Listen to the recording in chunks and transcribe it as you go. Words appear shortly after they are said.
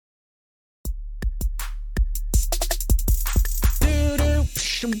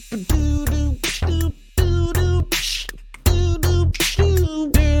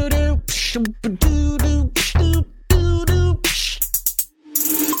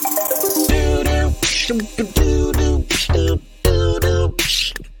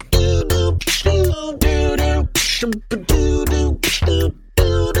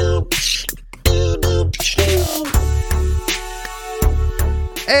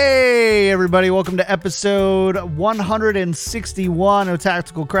Hey everybody, welcome to episode 161 of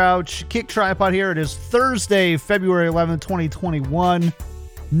Tactical Crouch. Kick Tripod here. It is Thursday, February 11th, 2021.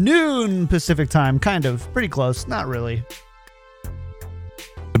 Noon Pacific time, kind of. Pretty close, not really.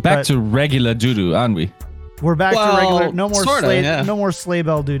 Back to regular doo-doo, aren't we? We're back to regular. No more no more sleigh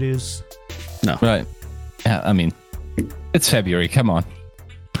bell doo-doos. No. Right. Yeah, I mean, it's February, come on.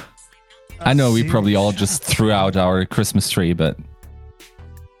 I know we probably all just threw out our Christmas tree, but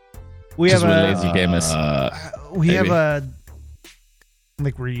we have we're a lazy gamers. we maybe. have a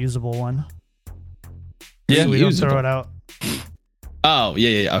like reusable one. Yeah, So we don't reusable. throw it out. Oh,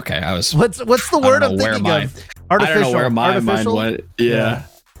 yeah. Okay. I was. What's the I word don't I'm know where thinking mine- of? I Artificial. don't know where my mind Artificial? went. Yeah.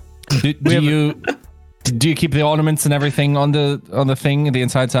 Do you keep the ornaments and everything on the thing the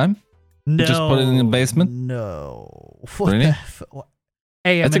entire time? No. Just put it in the basement? No. What Really? the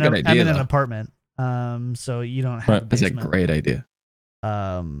Hey, That's a good I'm idea, in an though. apartment. So you don't have Right. a That's a basement. great idea.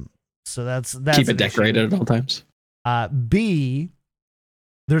 So that's Keep it an issue. decorated at all times. B,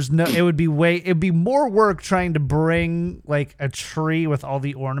 it'd be more work trying to bring like a tree with all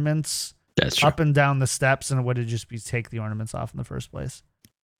the ornaments That's true. up and down the steps, and it would just be take the ornaments off in the first place.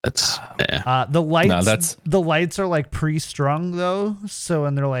 That's yeah. The lights, No, that's- the lights are like pre-strung though, so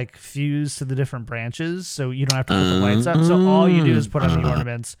and they're like fused to the different branches, so you don't have to put the lights up. So all you do is put on the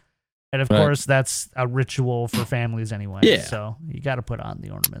ornaments, and of Right. course that's a ritual for families anyway. Yeah. So you got to put on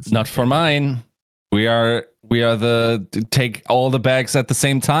the ornaments. Not for mine. We are the take all the bags at the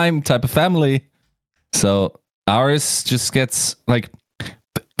same time type of family. So ours just gets like,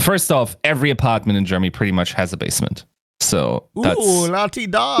 first off, every apartment in Germany pretty much has a basement. So that's, Ooh,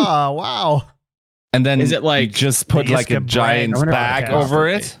 la-ti-da! Wow. and then Is it like you just put the like a Iska giant brand? bag Okay. over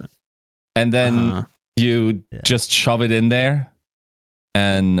it, and then you Yeah. just shove it in there,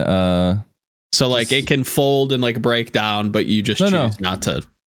 and So like it can fold and like break down, but you just No. choose not to.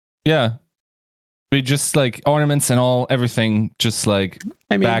 yeah, we just like ornaments and everything, just like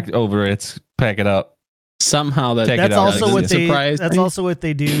I mean, back over it, pack it up. somehow that Take it That's out. also what they. surprise. That's also what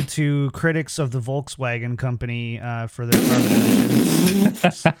they do to critics of the Volkswagen company for their carbon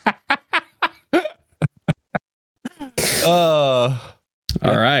emissions. All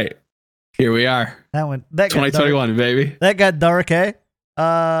right. Here we are. That one. That got dark. 2021, baby. That got dark, eh?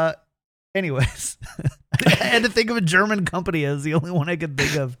 Anyways, I had to think of a German company as the only one I could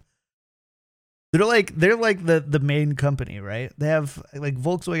think of. They're like the main company, right? They have like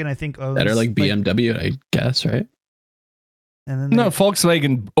Volkswagen, I think, owns That are like BMW, I guess, right? and then No,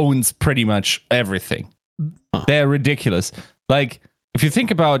 Volkswagen owns pretty much everything. Huh. They're ridiculous. Like, if you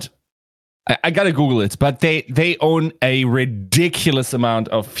think about, I gotta Google it, but they own a ridiculous amount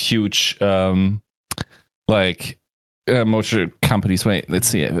of huge, motor companies. Wait, let's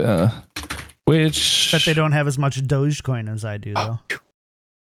see. Which but they don't have as much Dogecoin as I do, though.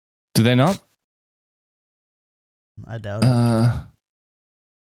 do they not? I doubt it.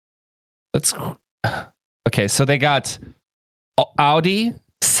 Let's. Okay, so they got Audi,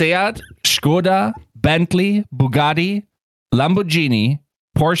 Seat, Skoda, Bentley, Bugatti, Lamborghini,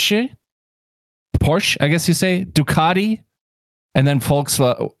 Porsche, I guess you say, Ducati, and then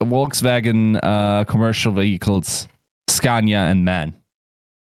Volkswagen commercial vehicles, Scania and MAN.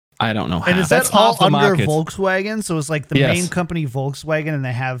 I don't know. And how. is that That's all half the under market. Volkswagen? So it's like the Yes. main company Volkswagen, and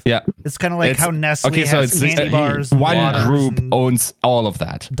they have. Yeah. It's kind of like It's- how Nestle Okay, so has it's candy bars. one waters, group and owns all of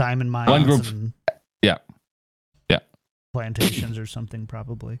that. diamond mines. one group. And Yeah. plantations or something,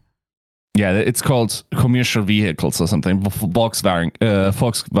 probably. Yeah, it's called commercial vehicles or something.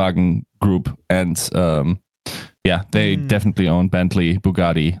 Volkswagen Group, and they definitely own Bentley,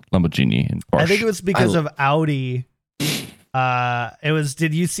 Bugatti, Lamborghini, and Porsche. I think it was because of Audi. It was.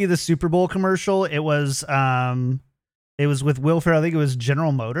 Did you see the Super Bowl commercial? It was with Will Ferrell. I think it was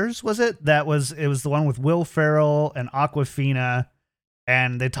General Motors. Was it? It was the one with Will Ferrell and Aquafina,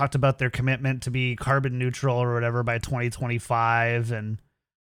 and they talked about their commitment to be carbon neutral or whatever by 2025, and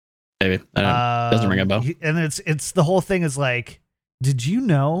Maybe. I don't know. Doesn't ring a bell. And it's the whole thing is like, did you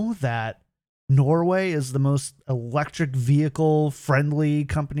know that Norway is the most electric vehicle friendly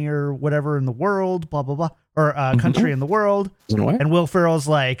company or whatever in the world, blah, blah, blah, or country in the world. Isn't it? And Will Ferrell's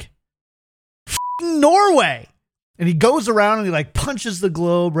like, "F***ing Norway. And he goes around and he like punches the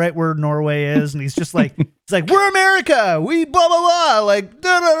globe right where Norway is, and he's just like, he's like, we're America, we blah blah blah, like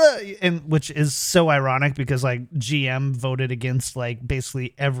da da da, and which is so ironic because like GM voted against like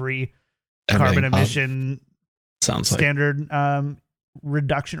basically every carbon emission standard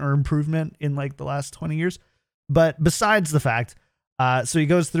reduction or improvement in like the last 20 years. But besides the fact, so he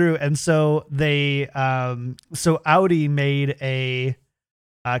goes through, and so they so Audi made a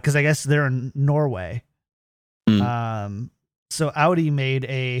because I guess they're in Norway. So Audi made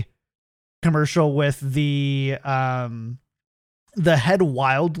a commercial with the head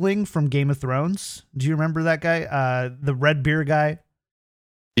wildling from Game of Thrones. Do you remember that guy? The red beard guy.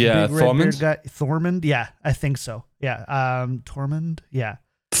 Yeah, Tormund. Yeah, I think so. Yeah. Tormund. Yeah.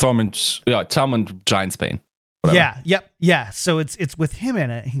 Tormund. Yeah, Tormund Giantsbane. Whatever. Yeah. Yep. Yeah. So it's with him in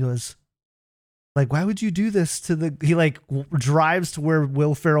it. He goes, like, why would you do this to the? He like drives to where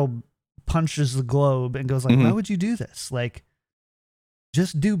Will Ferrell punches the globe and goes like, why would you do this? Like,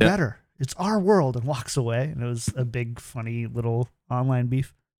 just do better. It's our world, and walks away. And it was a big, funny little online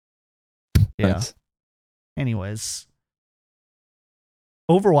beef. Yeah. Nice. Anyways.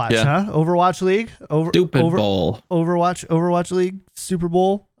 Overwatch, Yeah. huh? Overwatch League? Bowl. Overwatch League, Super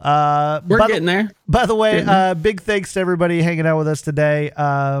Bowl. We're getting there. By the way, big thanks to everybody hanging out with us today.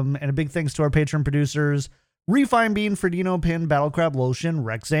 And a big thanks to our Patreon producers, Refine Bean, Ferdino, Pin, Battlecrab, Lotion,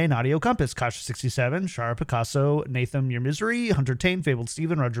 Rexane, Audio Compass, Kasha67, Shara Picasso, Nathan, Your Misery, Hunter Tane, Fabled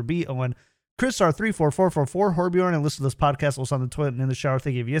Steven, Roger B, Owen, Chris R34444, Horbjorn, and listen to this podcast also on the toilet and in the shower.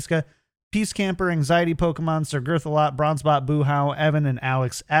 Thank you, Yiska. Peace Camper, Anxiety Pokemon, Sir Girthalot, Bronzebot, Boohow, Evan, and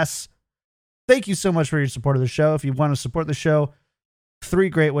Alex S. Thank you so much for your support of the show. If you want to support the show, 3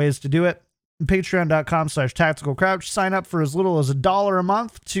 great ways to do it. Patreon.com/tacticalcrouch. Sign up for as little as $1 a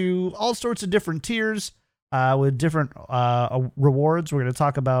month to all sorts of different tiers with different rewards. We're going to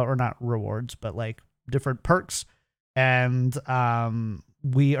talk about, or not rewards, but like different perks. And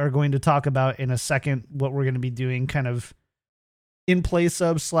we are going to talk about in a second what we're going to be doing kind of in play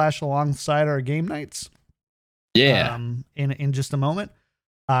subs / alongside our game nights. Yeah. In just a moment.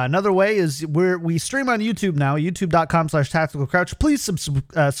 Another way is we stream on YouTube now, youtube.com/tacticalcrouch. Please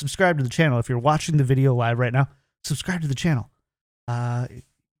subscribe to the channel. If you're watching the video live right now, subscribe to the channel. And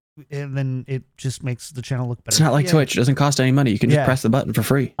then it just makes the channel look better. It's not like Twitch. It doesn't cost any money. You can just press the button for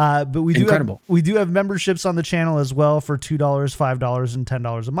free. But we do have memberships on the channel as well for $2, $5, and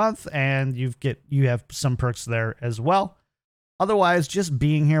 $10 a month. And you have some perks there as well. Otherwise, just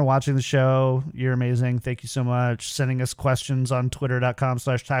being here, watching the show, you're amazing. Thank you so much. Sending us questions on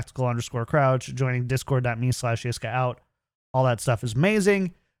twitter.com/tactical_crouch, joining discord.me/yiskaout. All that stuff is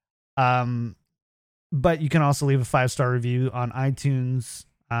amazing. But you can also leave a 5-star review on iTunes.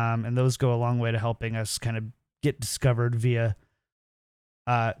 And those go a long way to helping us kind of get discovered via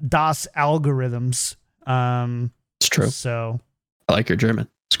DOS algorithms. It's true. So I like your German.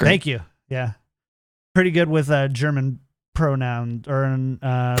 It's great. Thank you. Yeah. Pretty good with German pronoun or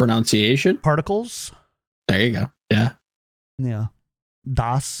pronunciation particles. There you go. Yeah. Yeah.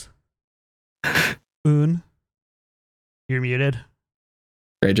 Das. Un. You're muted.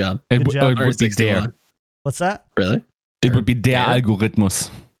 Great job. Good job. It would be der. What's that? Really? It would be der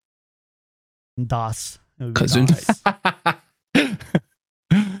Algorithmus. Das. It would be Cousin. das.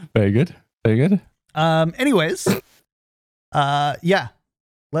 Very good. Very good. Anyways. Yeah.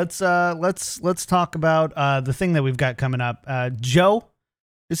 Let's talk about the thing that we've got coming up. Joe,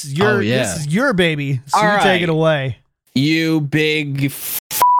 this is your baby. So you take it away. You big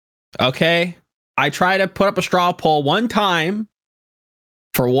okay. I try to put up a straw poll one time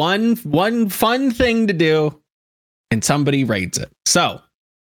for one fun thing to do, and somebody raids it. So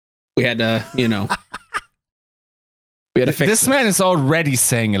we had to, we had to fix this. Man is already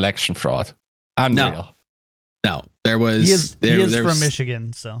saying election fraud. Unreal. No, there was. He is from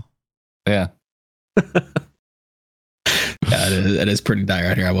Michigan, so yeah. It is pretty dire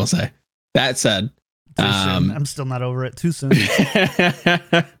out here, I will say. That said, I'm still not over it. Too soon.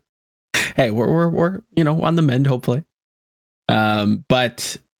 Hey, we're on the mend, hopefully.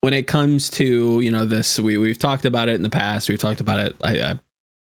 But when it comes to this, we've talked about it in the past. We've talked about it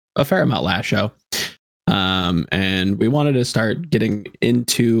a fair amount last show, and we wanted to start getting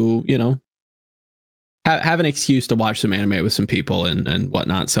into have an excuse to watch some anime with some people and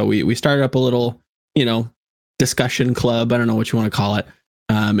whatnot. So we started up a little, discussion club. I don't know what you want to call it.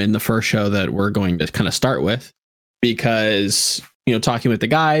 In the first show that we're going to kind of start with, because, talking with the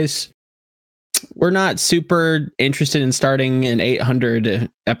guys, we're not super interested in starting an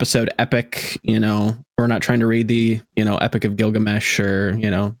 800 episode epic. We're not trying to read the, Epic of Gilgamesh or, any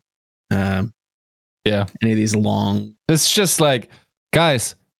of these long. It's just like,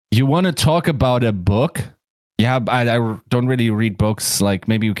 guys, you want to talk about a book? Yeah, I don't really read books. Like,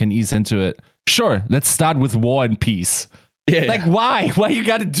 maybe we can ease into it. Sure, let's start with War and Peace. Yeah, Like, why? Why you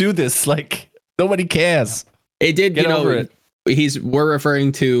got to do this? Like, nobody cares. it did. Get over it. We're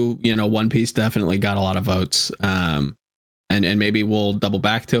referring to, One Piece definitely got a lot of votes. And maybe we'll double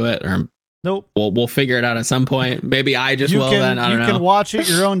back to it, or Nope. we'll figure it out at some point. Maybe I just will. Then I don't know. You can watch it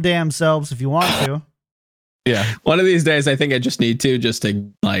your own damn selves if you want to. Yeah. One of these days, I think I just need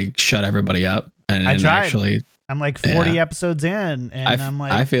to like shut everybody up and tried. actually. I'm like 40 episodes in, and I'm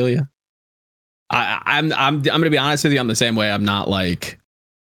like, I feel you. I'm gonna be honest with you. I'm the same way. I'm not like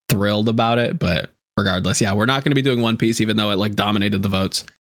thrilled about it, but regardless, yeah, we're not going to be doing One Piece, even though it like dominated the votes.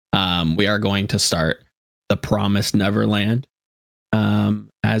 We are going to start The Promised Neverland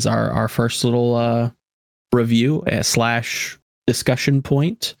as our first little review / discussion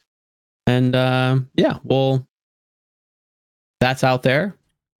point, and that's out there,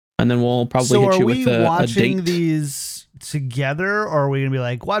 and then we'll probably hit you with a date. So are we watching these together, or are we gonna be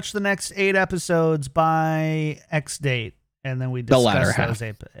like, watch the next 8 episodes by X date, and then we discuss those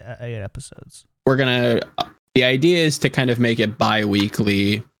 8 episodes? We're gonna. The idea is to kind of make it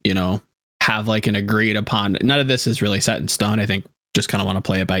bi-weekly. Have like an agreed upon. None of this is really set in stone. I think just kind of want to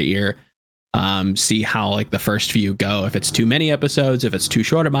play it by ear. See how like the first few go. If it's too many episodes, if it's too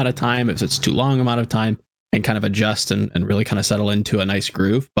short amount of time, if it's too long amount of time, and kind of adjust and really kind of settle into a nice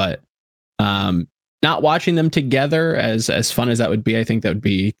groove. But not watching them together, as fun as that would be, I think that would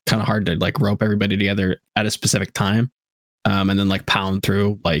be kind of hard to like rope everybody together at a specific time. And then like pound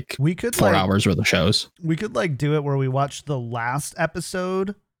through like we could 4 hours worth of shows. We could like do it where we watch the last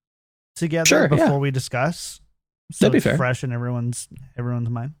episode together before we discuss. So that'd be it's fair. Fresh in everyone's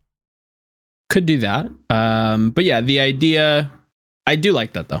mind. Could do that. But yeah, the idea, I do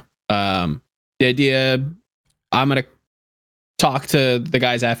like that though. The idea, I'm gonna talk to the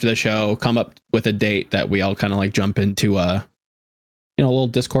guys after the show, come up with a date that we all kind of like jump into a little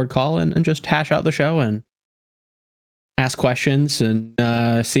Discord call and just hash out the show and ask questions and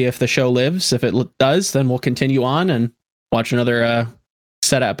see if the show lives. If it does, then we'll continue on and watch another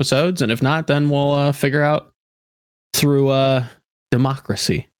set of episodes, and if not, then we'll figure out through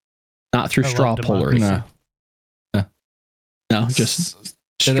democracy, not through straw pollery. No, just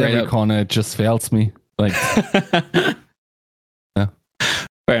straight up. Corner just fails me. Like, yeah.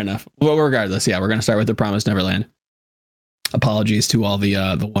 Fair enough. Well, regardless, yeah, we're gonna start with The Promised Neverland. Apologies to all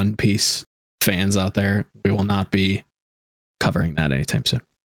the One Piece fans out there. We will not be covering that anytime soon.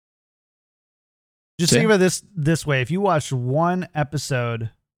 Just think about this way. If you watch one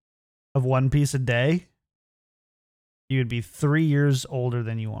episode of One Piece a day, you would be 3 years older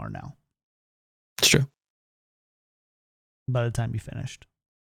than you are now. It's true. By the time you finished.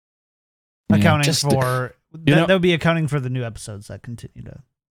 Yeah, Accounting for... that would be accounting for the new episodes that continue to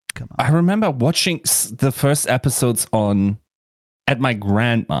come out. I remember watching the first episodes at my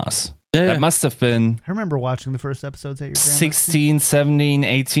grandma's. Yeah. That must have been... I remember watching the first episodes at your grandma's. 16, 17,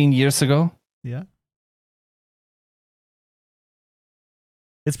 18 years ago. Yeah.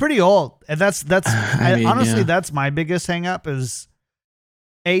 It's pretty old. And that's honestly, that's my biggest hang up is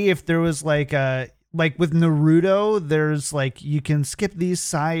if there was like with Naruto, there's like, you can skip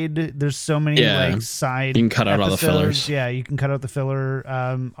these there's so many like side. You can cut out episodes. all the fillers. Yeah. You can cut out the filler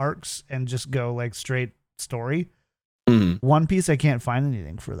arcs and just go like straight story. Mm-hmm. One Piece, I can't find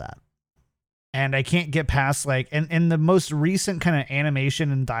anything for that. And I can't get past like, and the most recent kind of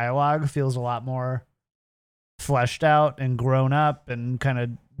animation and dialogue feels a lot more fleshed out and grown up and kind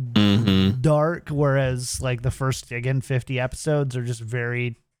of dark, whereas like the first 50 episodes are just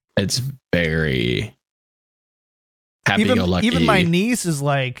it's very happy-go-lucky. Even my niece is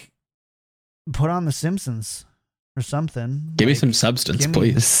like, put on The Simpsons or something. Give me some substance,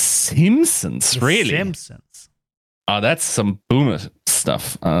 please. The Simpsons, really? Simpsons. Oh, that's some boomer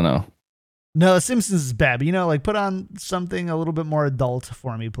stuff. I don't know. No, The Simpsons is bad, but like put on something a little bit more adult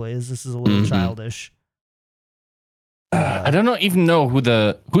for me, please. This is a little childish. I don't even know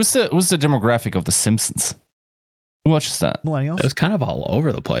who's the demographic of The Simpsons. Who watches that? Millennials. It was kind of all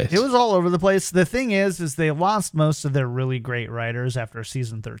over the place. It was all over the place. The thing is they lost most of their really great writers after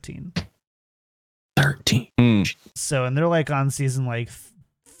season 13. 13. So, and they're like on season like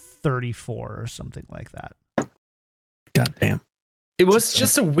 34 or something like that. God damn. It was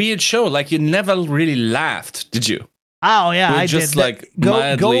just a weird show. Like, you never really laughed, did you? Oh yeah, I just did. Like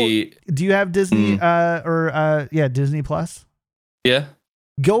mildly. Do you have Disney Disney Plus? Yeah.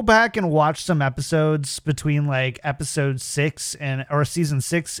 Go back and watch some episodes between like episode 6 or season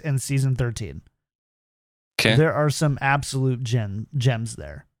 6 and season 13. Okay. There are some absolute gems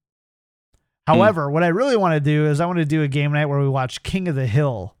there. However, what I really want to do is I want to do a game night where we watch King of the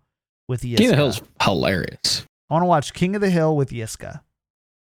Hill with Yiska. King of the Hill's hilarious. I want to watch King of the Hill with Yiska.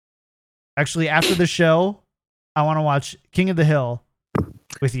 Actually, after the show, I want to watch King of the Hill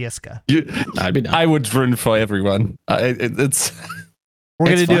with Yiska. I'd be down. I would run for everyone. It's We're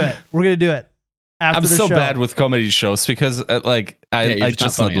gonna It's do fine. it. We're gonna do it. After I'm the so show. bad with comedy shows because you're I just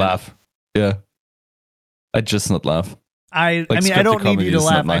just not not funny laugh. Yeah, I just not laugh. I Like, mean, I scripted don't need comedy you to is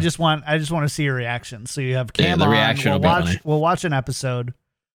not laugh. my- I just want to see your reaction. So you have Yeah, Cam the on. reaction We'll will be watch. funny. We'll watch an episode.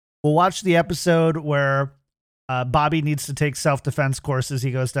 We'll watch the episode where Bobby needs to take self-defense courses.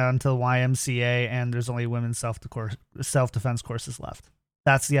 He goes down to the YMCA, and there's only women's self-defense courses left.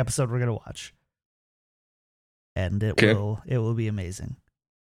 That's the episode we're gonna watch, and it Okay. will be amazing.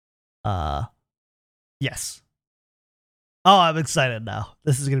 Yes. Oh, I'm excited now.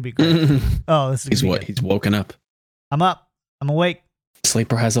 This is gonna be great. Oh, this is he's gonna be what? good. He's woken up. I'm up. I'm awake.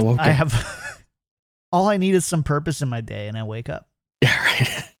 Sleeper has awoken. I have all I need is some purpose in my day, and I wake up. Yeah,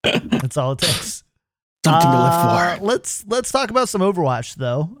 right. That's all it takes. Something to live for. Let's talk about some Overwatch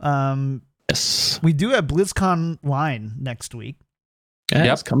though. Yes. We do have BlizzCon line next week, Yeah,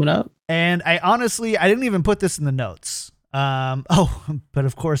 Yep. it's coming up. and I didn't even put this in the notes. But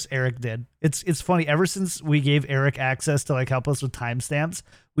of course Eric did. It's funny. Ever since we gave Eric access to like help us with timestamps,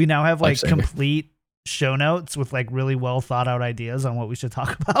 we now have like Lifesaver. complete show notes with like really well thought out ideas on what we should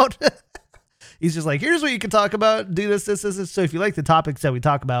talk about. He's just like, here's what you can talk about. Do this. So if you like the topics that we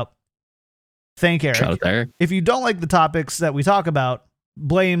talk about, thank Eric. Shout out there. If you don't like the topics that we talk about,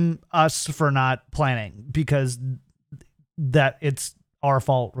 blame us for not planning because that it's our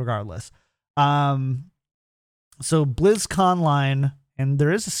fault regardless. So BlizzCon line, and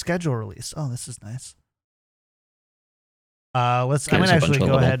there is a schedule release. Oh, this is nice. I'm There's gonna a bunch actually of go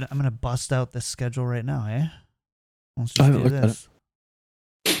little- ahead. I'm gonna bust out this schedule right now, eh? Let's I just haven't do looked at this.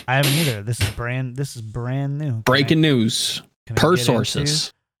 I haven't either. This is brand new. Breaking news Can I per get into-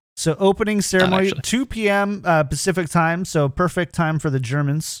 sources. So opening ceremony, actually. 2 p.m. Pacific time, so perfect time for the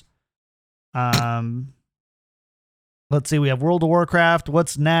Germans. Let's see, we have World of Warcraft,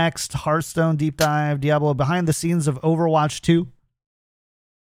 what's next? Hearthstone deep dive, Diablo, behind the scenes of Overwatch 2.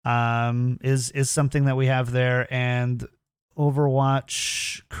 Is something that we have there, and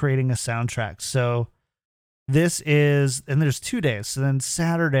Overwatch creating a soundtrack. So this is, and there's 2 days. So then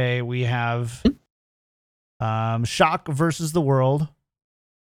Saturday we have Shock versus the World.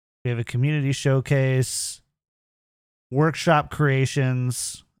 We have a community showcase, workshop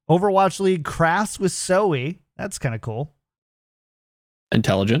creations, Overwatch League crafts with Zoe. That's kind of cool.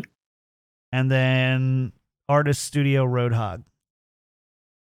 Intelligent. And then Artist Studio Roadhog.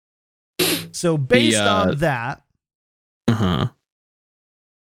 So based on that, Uh-huh.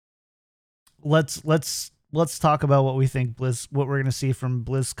 let's talk about what we think what we're gonna see from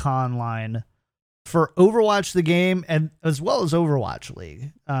BlizzCon line for Overwatch the game, and as well as Overwatch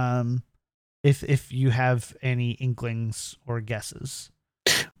League. If you have any inklings or guesses.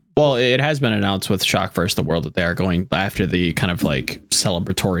 Well, it has been announced with Shock vs. the World that they are going after the kind of like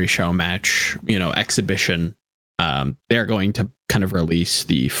celebratory show match, exhibition. They're going to kind of release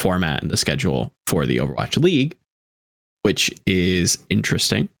the format and the schedule for the Overwatch League, which is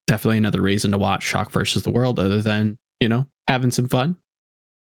interesting. Definitely another reason to watch Shock vs. the World, other than, having some fun.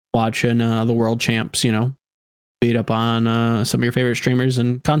 Watching the world champs, beat up on some of your favorite streamers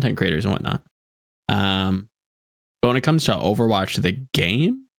and content creators and whatnot. But when it comes to Overwatch the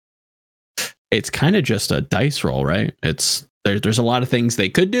game, it's kind of just a dice roll, right? There's a lot of things they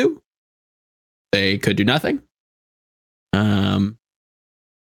could do. They could do nothing.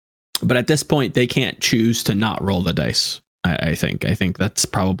 But at this point, they can't choose to not roll the dice. I think that's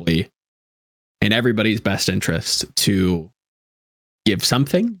probably in everybody's best interest to give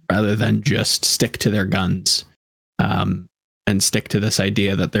something rather than just stick to their guns, and stick to this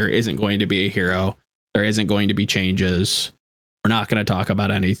idea that there isn't going to be a hero. There isn't going to be changes. We're not going to talk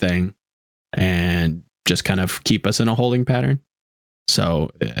about anything, and just kind of keep us in a holding pattern.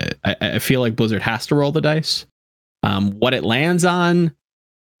 So I feel like Blizzard has to roll the dice. What it lands on,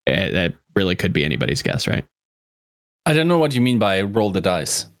 that really could be anybody's guess, right? I don't know what you mean by roll the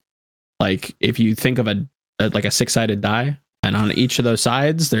dice. Like if you think of a 6-sided die, and on each of those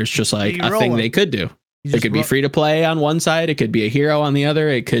sides, there's just like You a roll thing them. they could do. You It just could be ro- free to play on one side. It could be a hero on the other.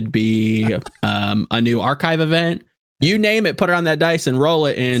 It could be a new archive event. You name it, put it on that dice and roll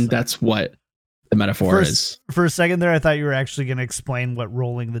it. And that's what the metaphor is. For a second there, I thought you were actually going to explain what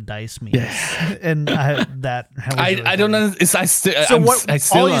rolling the dice means. Yeah. And I I don't know. I still So what I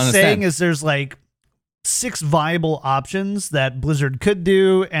still all don't he's understand. saying is there's like 6 viable options that Blizzard could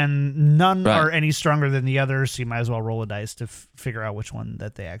do, and none Right. are any stronger than the other. So you might as well roll a dice to figure out which one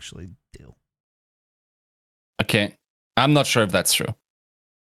that they actually do. Okay, I'm not sure if that's true.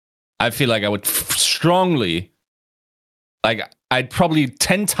 I feel like I would strongly, like, I'd probably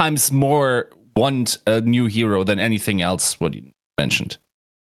 10 times more want a new hero than anything else what you mentioned.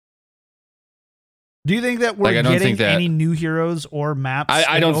 Do you think that we're Like, I don't getting think that- any new heroes or maps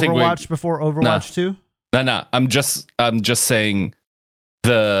I in don't think we're- Overwatch before Overwatch 2? No, I'm just saying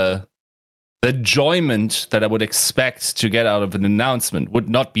the enjoyment that I would expect to get out of an announcement would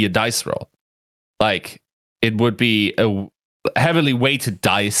not be a dice roll. Like, it would be a heavily weighted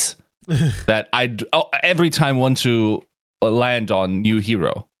dice that I'd every time want to land on new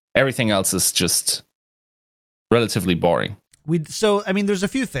hero. Everything else is just relatively boring. So I mean, there's a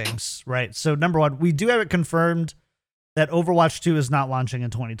few things, right? So number one, we do have it confirmed that Overwatch 2 is not launching in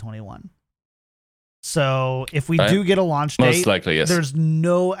 2021. So if we Right. do get a launch date, Most likely, yes. there's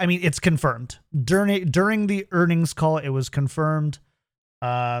no. I mean, it's confirmed during the earnings call. It was confirmed.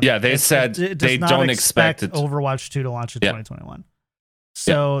 Yeah, they said does they not don't expect it. Overwatch 2 to launch in Yeah. 2021.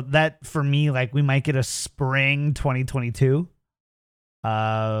 So that for me, like, we might get a spring 2022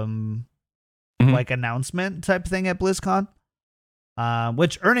 like announcement type thing at BlizzCon.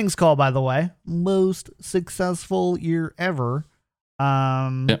 Which earnings call, by the way, most successful year ever.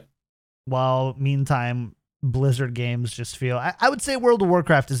 While meantime, Blizzard games just feel, I would say World of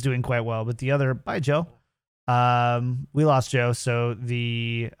Warcraft is doing quite well, but the other, bye Joe. We lost Joe, so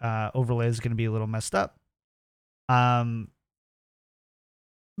the overlay is going to be a little messed up.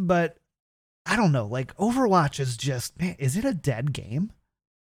 But I don't know, like, Overwatch is just, man, is it a dead game?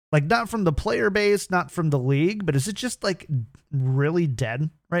 Like, not from the player base, not from the league, but is it just like really dead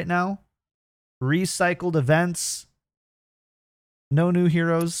right now? Recycled events, no new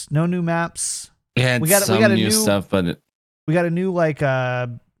heroes, no new maps. Yeah, it's we got some a new new stuff, but we got a new like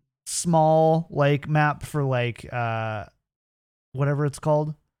small like map for like whatever it's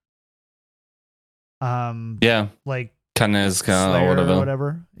called. yeah, Like Kanezka Slayer or or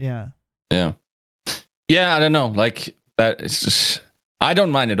whatever. Yeah. Yeah, I don't know. Like, that, it's just, I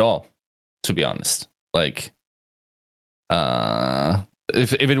don't mind at all, to be honest. Like,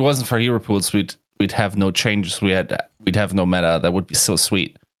 if it wasn't for hero pools, we'd have no changes. We'd have no meta. That would be so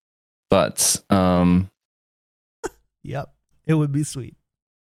sweet. But Yep. It would be sweet.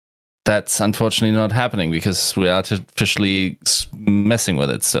 that's unfortunately not happening because we are artificially messing with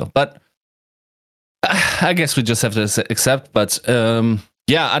it still. But I guess we just have to accept. But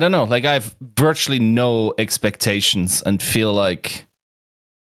yeah, I don't know. Like, I have virtually no expectations and feel like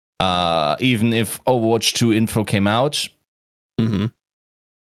even if Overwatch 2 info came out, wouldn't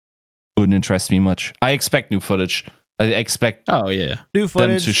interest me much. I expect new footage. I expect New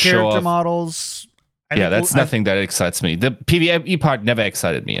footage, to show character off. models. that's nothing that excites me. The PvE part never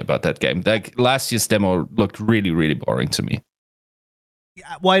excited me about that game. Like, last year's demo looked really, really boring to me.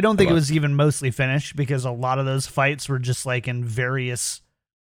 Well, I don't think it was even mostly finished because a lot of those fights were just like in various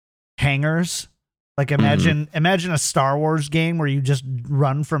hangars. Like, imagine a Star Wars game where you just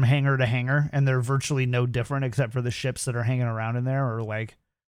run from hangar to hangar and they're virtually no different except for the ships that are hanging around in there, or like,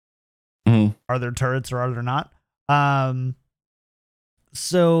 are there turrets or are there not?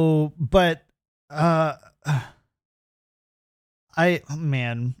 So, but I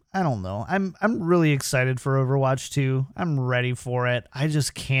don't know. I'm really excited for Overwatch 2. I'm ready for it. I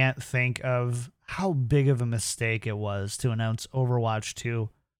just can't think of how big of a mistake it was to announce Overwatch 2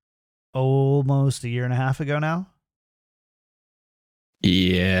 almost a year and a half ago now.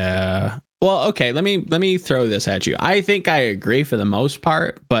 Yeah. Well, okay, let me throw this at you. I think I agree for the most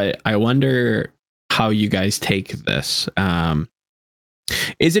part, but I wonder how you guys take this.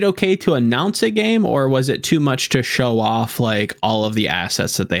 Is it okay to announce a game, or was it too much to show off like all of the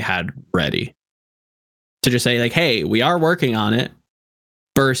assets that they had ready? To just say like, hey, we are working on it,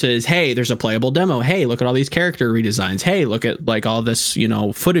 versus, hey, there's a playable demo. Hey, look at all these character redesigns. Hey, look at like all this,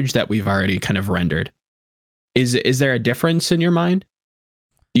 footage that we've already kind of rendered. Is there a difference in your mind?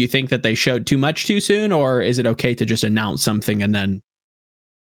 Do you think that they showed too much too soon, or is it okay to just announce something and then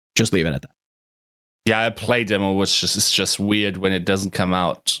just leave it at that? Yeah, a play demo it's just weird when it doesn't come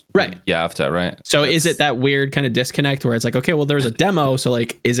out. Right. Yeah, after, right? So is it that weird kind of disconnect where it's like, okay, well, there's a demo, so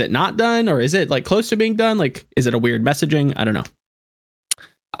like, is it not done, or is it like close to being done? Like, is it a weird messaging? I don't know.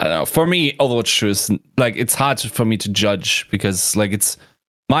 For me, Overwatch 2 is like, it's hard for me to judge because like, it's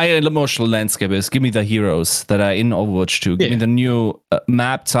my emotional landscape is give me the heroes that are in Overwatch 2, give me the new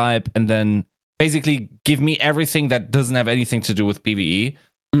map type, and then basically give me everything that doesn't have anything to do with PvE.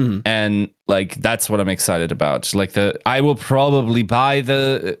 And like, that's what I'm excited about. Like, I will probably buy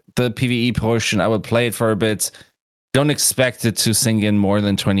the PvE portion. I will play it for a bit. Don't expect it to sink in more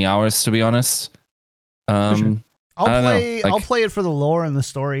than 20 hours, to be honest. I'll play it for the lore and the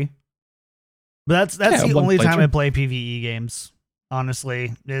story. But that's the only time I play PvE games.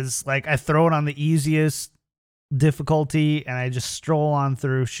 honestly, is like I throw it on the easiest difficulty and I just stroll on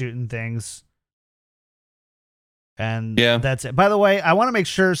through shooting things. And that's it. By the way, I want to make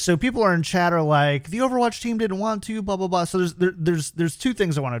sure, so people are in chat are like, the Overwatch team didn't want to, blah blah blah. So there's two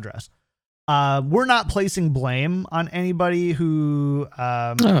things I want to address. We're not placing blame on anybody who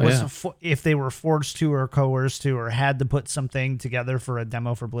if they were forced to or coerced to or had to put something together for a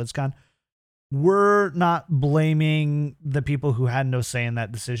demo for BlizzCon. We're not blaming the people who had no say in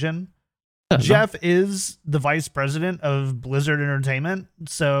that decision. Jeff is the vice president of Blizzard Entertainment,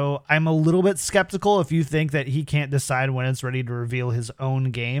 so I'm a little bit skeptical if you think that he can't decide when it's ready to reveal his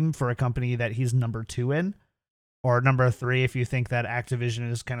own game for a company that he's number 2 in, or number 3 if you think that Activision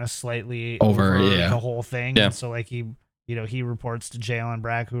is kind of slightly over the whole thing. Yeah. And so like he reports to Jay Allen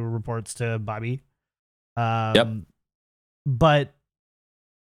Brack, who reports to Bobby. But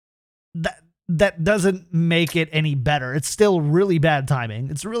that doesn't make it any better. It's still really bad timing.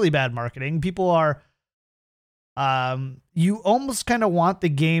 It's really bad marketing. People are, you almost kind of want the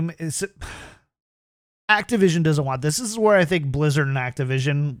game. Activision doesn't want this. This is where I think Blizzard and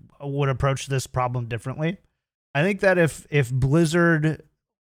Activision would approach this problem differently. I think that if Blizzard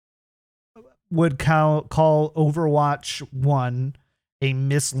would call Overwatch 1 a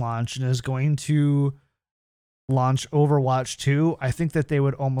mislaunch and is going to launch Overwatch 2, I think that they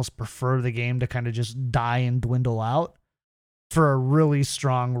would almost prefer the game to kind of just die and dwindle out for a really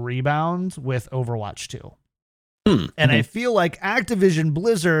strong rebound with Overwatch 2. And I feel like Activision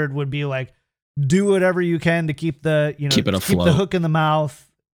Blizzard would be like, do whatever you can to keep the, keep the hook in the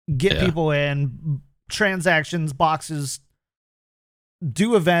mouth, get people in, transactions, boxes,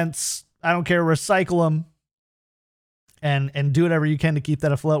 do events, I don't care, recycle them, and do whatever you can to keep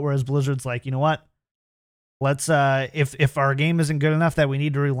that afloat. Whereas Blizzard's like, you know what? Let's if our game isn't good enough that we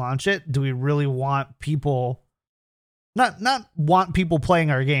need to relaunch it, do we really want people not want people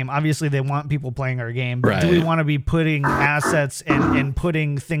playing our game? Obviously they want people playing our game, but do we want to be putting assets and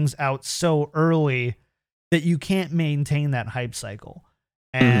putting things out so early that you can't maintain that hype cycle?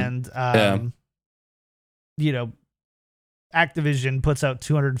 And Activision puts out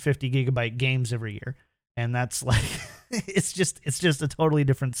 250 gigabyte games every year, and that's like it's just a totally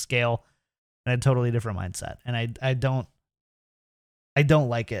different scale and a totally different mindset, and I don't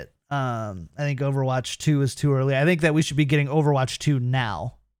like it. I think Overwatch 2 is too early. I think that we should be getting Overwatch 2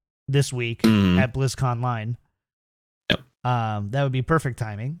 now, this week at BlizzConline. Yep. That would be perfect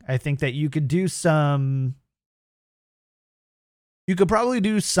timing. I think that you could probably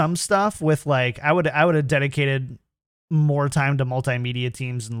do some stuff with, like, I would have dedicated more time to multimedia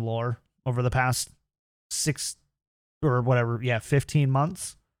teams and lore over the past 15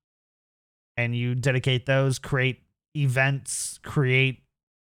 months. And you dedicate those, create events, create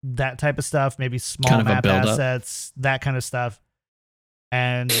that type of stuff, maybe small kind of map assets, that kind of stuff.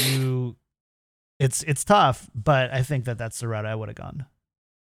 And it's tough, but I think that that's the route I would have gone.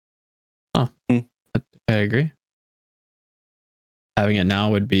 Oh, I agree. Having it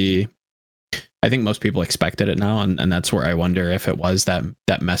now would be, I think most people expected it now, and that's where I wonder if it was that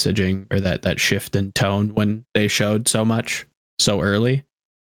messaging or that shift in tone when they showed so much so early.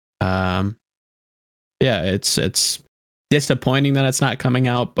 It's disappointing that it's not coming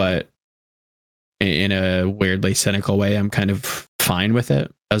out, but in a weirdly cynical way, I'm kind of fine with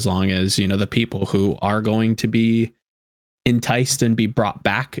it, as long as, the people who are going to be enticed and be brought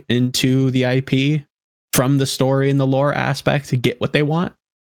back into the IP from the story and the lore aspect to get what they want.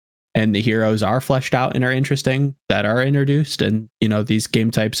 And the heroes are fleshed out and are interesting, that are introduced, and, these game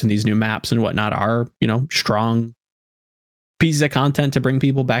types and these new maps and whatnot are, strong pieces of content to bring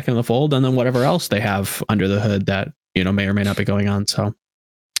people back in the fold, and then whatever else they have under the hood that may or may not be going on. So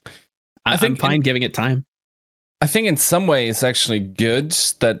I'm fine giving it time. I think in some way it's actually good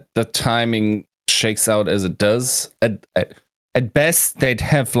that the timing shakes out as it does. At best they'd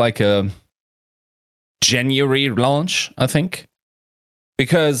have like a January launch, I think,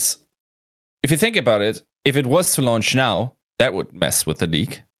 because if you think about it, if it was to launch now, that would mess with the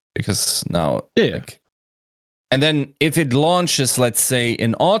league, because now and then if it launches, let's say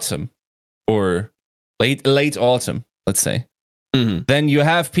in autumn or late autumn, let's say, then you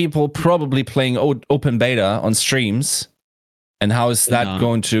have people probably playing open beta on streams. And how is that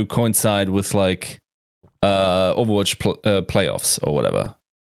going to coincide with like Overwatch playoffs or whatever,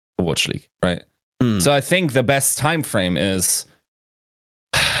 Overwatch League, right? So I think the best time frame is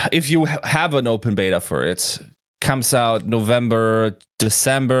if you have an open beta for it, comes out November,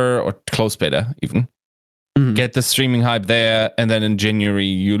 December, or close beta even. Get the streaming hype there, and then in January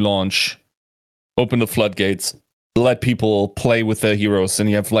you launch, open the floodgates, let people play with their heroes, and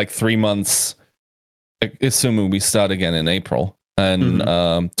you have like 3 months, assuming we start again in April,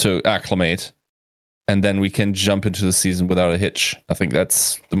 and to acclimate, and then we can jump into the season without a hitch. I think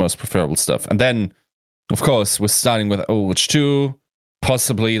that's the most preferable stuff. And then, of course, we're starting with Overwatch 2.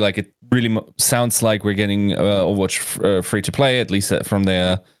 Possibly, like, it really sounds like we're getting Overwatch free to play, at least from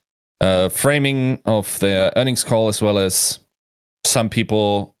their framing of their earnings call, as well as some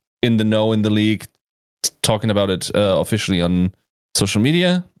people in the know in the league talking about it officially on social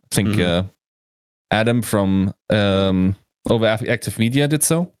media. I think Adam from Overactive Media did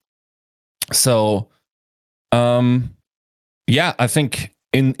so. So, yeah, I think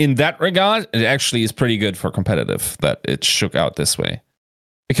in that regard, it actually is pretty good for competitive that it shook out this way.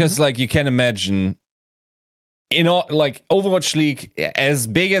 Because, like, you can imagine, like, Overwatch League, as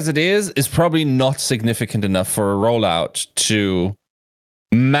big as it is probably not significant enough for a rollout to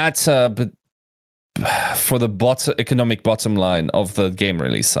matter, but for the economic bottom line of the game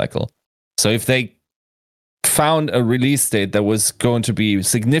release cycle. So if they found a release date that was going to be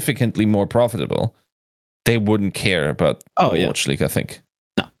significantly more profitable, they wouldn't care about Overwatch League, I think.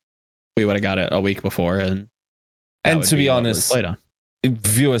 No. We would have got it a week before, and to be honest,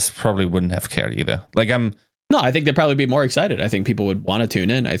 viewers probably wouldn't have cared either. No, I think they'd probably be more excited. I think people would want to tune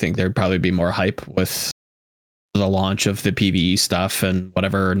in. I think there'd probably be more hype with the launch of the PvE stuff and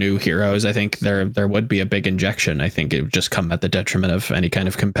whatever new heroes. I think there would be a big injection. I think it would just come at the detriment of any kind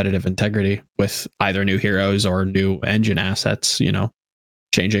of competitive integrity with either new heroes or new engine assets,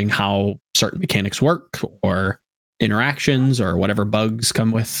 changing how certain mechanics work or interactions or whatever bugs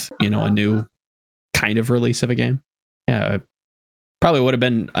come with, a new kind of release of a game. Yeah, probably would have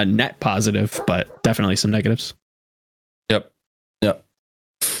been a net positive, but definitely some negatives. Yep.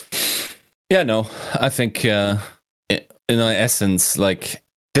 Yeah, no, I think in essence, like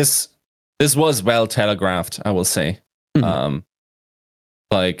this was well telegraphed, I will say.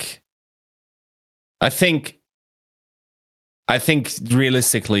 Like, I think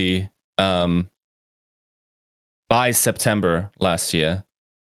realistically, by September last year,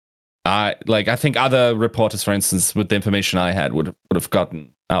 I think other reporters, for instance, with the information I had, would have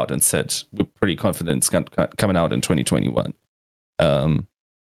gotten out and said we're pretty confident it's coming out in 2021.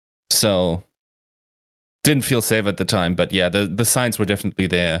 So didn't feel safe at the time, but yeah, the signs were definitely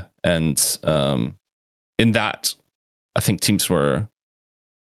there, and in that, I think teams were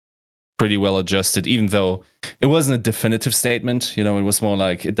pretty well adjusted, even though it wasn't a definitive statement. It was more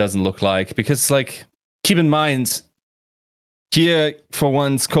like it doesn't look like, because like keep in mind. Here, for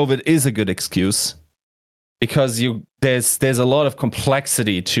once, COVID is a good excuse, because there's a lot of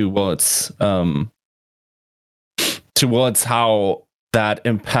complexity towards how that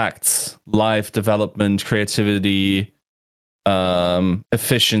impacts live development, creativity,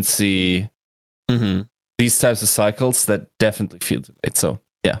 efficiency, these types of cycles that definitely feel delayed. So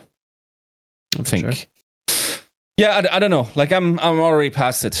yeah, I think. Sure. Yeah, I don't know. Like I'm already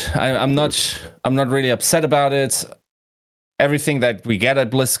past it. I'm not really upset about it. Everything that we get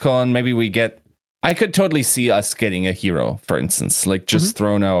at BlizzCon, I could totally see us getting a hero, for instance, like just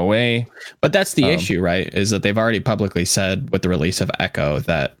thrown our way. But that's the issue, right? Is that they've already publicly said with the release of Echo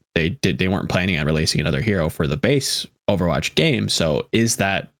that they weren't planning on releasing another hero for the base Overwatch game. So is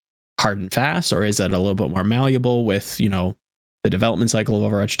that hard and fast, or is that a little bit more malleable with, the development cycle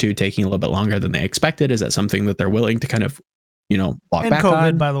of Overwatch 2 taking a little bit longer than they expected? Is that something that they're willing to kind of, walk back COVID,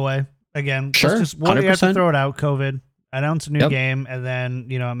 on? by the way, again, sure, you have to throw it out. COVID. Announce a new game, and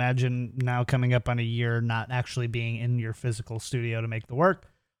then imagine now coming up on a year not actually being in your physical studio to make the work.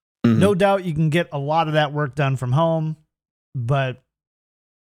 No doubt you can get a lot of that work done from home, but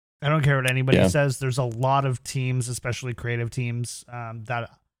I don't care what anybody says. There's a lot of teams, especially creative teams, that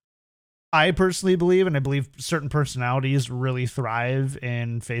I personally believe, and I believe certain personalities really thrive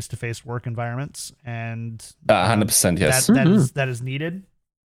in face-to-face work environments, and 100%, yes, that is needed.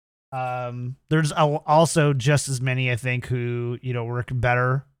 There's also just as many, I think, who work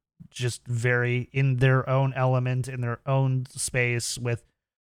better, just very in their own element, in their own space, with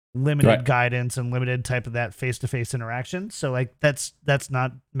limited guidance and limited type of that face-to-face interaction. So like that's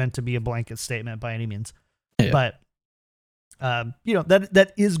not meant to be a blanket statement by any means, but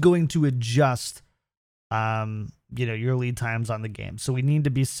that is going to adjust your lead times on the game. So we need to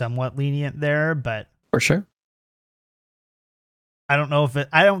be somewhat lenient there, but for sure. I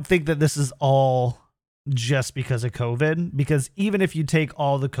don't think that this is all just because of COVID, because even if you take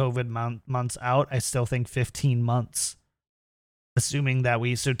all the COVID months out, I still think 15 months, assuming that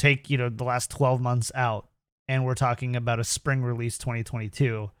take, the last 12 months out, and we're talking about a spring release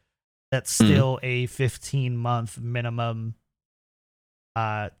 2022, that's still a 15-month minimum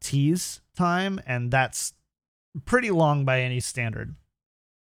tease time, and that's pretty long by any standard.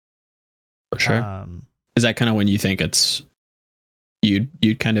 For sure. Is that kind of when you think it's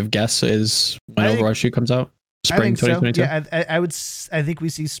you'd kind of guess is when I think- Overwatch 2 comes out? I Spring think so. 2022. Yeah, I think we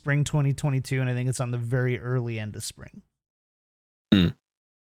see spring 2022, and I think it's on the very early end of spring. Hmm.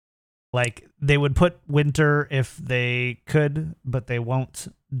 Like they would put winter if they could, but they won't,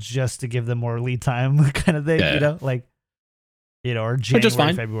 just to give them more lead time, kind of thing. Yeah. You know, like or Which January, is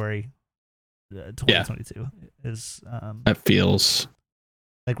fine. February, 2022 is That feels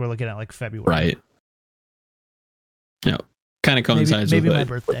like we're looking at like February, right. Kind of coincides maybe with my it.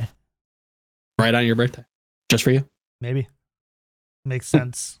 birthday. Right on your birthday, just for you. Maybe makes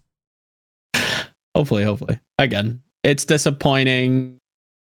sense. Hopefully. Again, it's disappointing,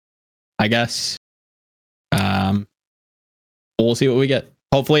 I guess. We'll see what we get.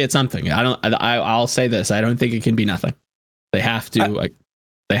 Hopefully, it's something. I'll say this. I don't think it can be nothing. They have to.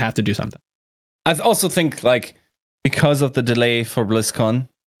 They have to do something. I also think like because of the delay for BlizzCon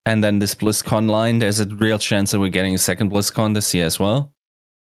and then this BlizzCon line, there's a real chance that we're getting a second BlizzCon this year as well.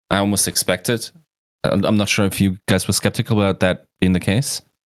 I almost expect it. I'm not sure if you guys were skeptical about that being the case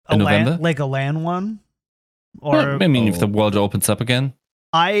in November. Like a LAN one, or Well, I mean, if the world opens up again.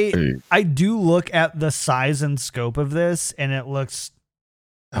 I do look at the size and scope of this, and it looks,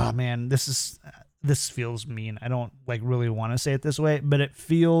 oh man, this feels mean. I don't like really want to say it this way, but it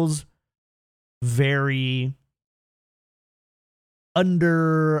feels very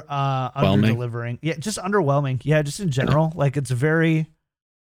under delivering. Yeah, just underwhelming. Yeah, just in general, like it's very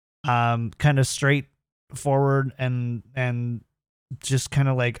kind of straightforward and just kind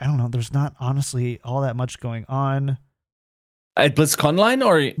of like, I don't know, there's not honestly all that much going on. At BlizzCon line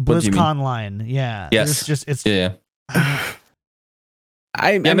or BlizzCon line, yeah. Yes. There's just it's Yeah.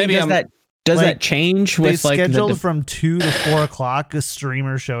 I mean, maybe does like, that change they with like scheduled from 2 to 4 o'clock a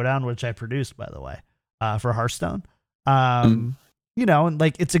streamer showdown, which I produced, by the way, for Hearthstone. You know, and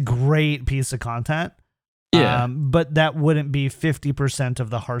like it's a great piece of content. Yeah. But that wouldn't be 50% of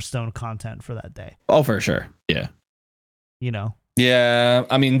the Hearthstone content for that day. Oh, for sure. Yeah. You know. Yeah,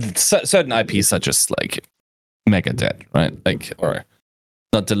 I mean, certain IPs are just like mega dead, right? Like, or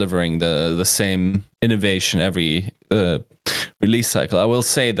not delivering the same innovation every release cycle. I will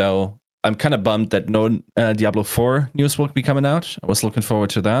say though, I'm kind of bummed that no Diablo 4 news will be coming out. I was looking forward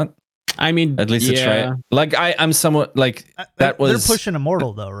to that. I mean, At least it's right. Like I'm somewhat like that was. They're pushing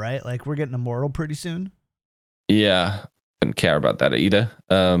Immortal though, right? Like we're getting Immortal pretty soon. Yeah, didn't care about that either.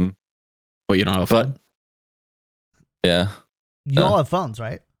 Well, you don't have a phone. Yeah. You all have phones,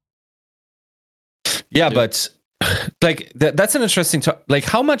 right? Yeah, but like that's an interesting like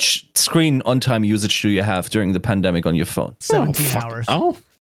how much screen on time usage do you have during the pandemic on your phone? 17 hours. Oh,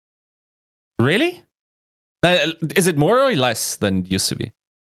 really? Is it more or less than it used to be?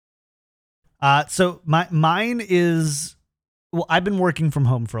 So mine is, well, I've been working from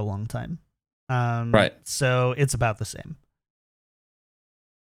home for a long time. Right. So it's about the same.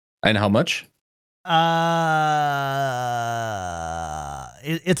 And how much?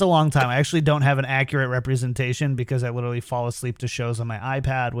 It's a long time. I actually don't have an accurate representation because I literally fall asleep to shows on my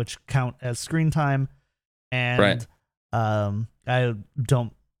iPad, which count as screen time, and I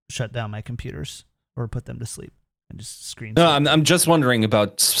don't shut down my computers or put them to sleep. I just screen. No, I'm just wondering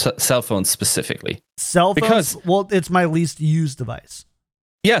about cell phones specifically. Cell phones. Well, it's my least used device.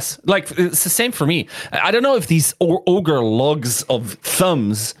 Yes, like it's the same for me. I don't know if these ogre logs of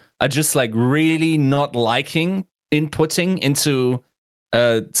thumbs are just like really not liking inputting into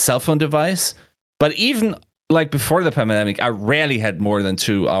a cell phone device. But even like before the pandemic, I rarely had more than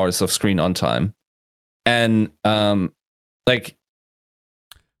 2 hours of screen on time. And like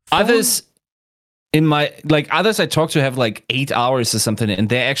others in my others I talk to have like 8 hours or something, and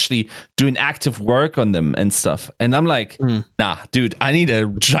they're actually doing active work on them and stuff. And I'm like, nah, dude, I need a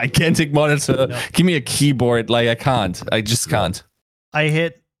gigantic monitor. No. Give me a keyboard. Like I just can't.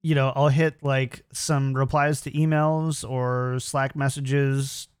 I'll hit like some replies to emails or Slack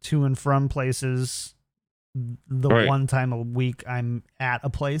messages to and from places the one time a week I'm at a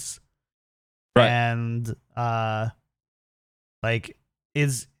place. Right. And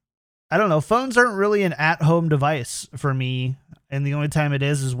I don't know, phones aren't really an at-home device for me. And the only time it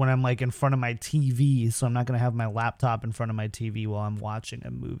is when I'm like in front of my TV. So I'm not going to have my laptop in front of my TV while I'm watching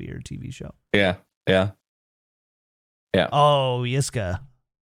a movie or TV show. Yeah. Oh, Yiska.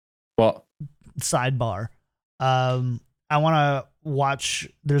 Well, sidebar. I want to watch.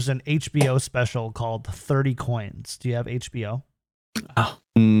 There's an HBO special called 30 Coins. Do you have HBO? Oh.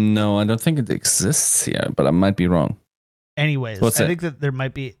 No, I don't think it exists here, but I might be wrong. Anyways, I think that there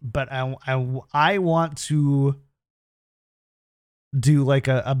might be, but I want to do like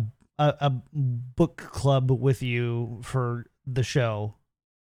a book club with you for the show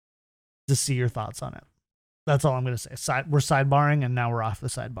to see your thoughts on it. That's all I'm gonna say. We're sidebarring, and now we're off the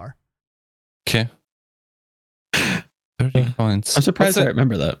sidebar. Okay. 30 points. I'm surprised I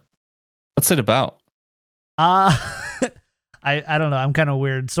remember that. What's it about? I don't know. I'm kind of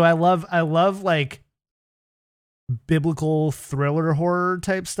weird. So I love like biblical thriller horror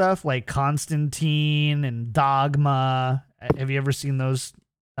type stuff, like Constantine and Dogma. Have you ever seen those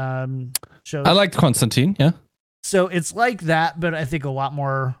shows? I liked Constantine. Yeah. So it's like that, but I think a lot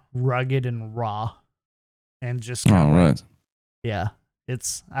more rugged and raw, and just Oh, right. yeah.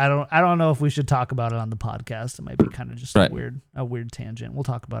 It's I don't know if we should talk about it on the podcast. It might be kind of just Right. a weird tangent. We'll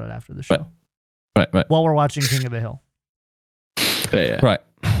talk about it after the show. Right. While we're watching King of the Hill. Yeah. Right.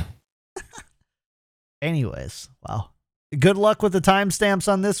 Anyways, wow. Good luck with the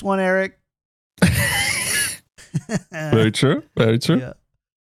timestamps on this one, Eric. Very true. Very true. Yeah.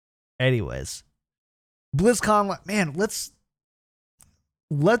 Anyways, BlizzCon, man, let's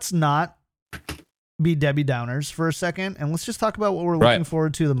not be Debbie Downers for a second, and let's just talk about what we're looking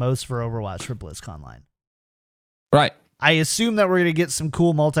forward to the most for Overwatch for BlizzConline. Right. I assume that we're going to get some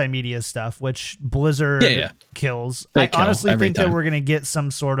cool multimedia stuff, which Blizzard kills. They I kill honestly every think that time. we're going to get some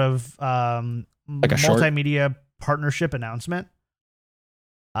sort of Like a short? multimedia partnership announcement.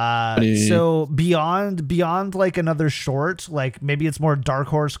 do you- So beyond like another short, like maybe it's more Dark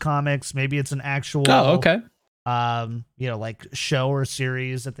Horse comics, maybe it's an actual Oh, okay. like show or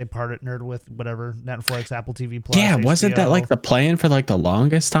series that they partnered with, whatever, Netflix, Apple TV Plus. Yeah, wasn't that HBO. like the plan for like the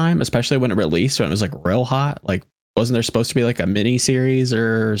longest time, especially when it released, when it was like real hot? Like, wasn't there supposed to be like a mini series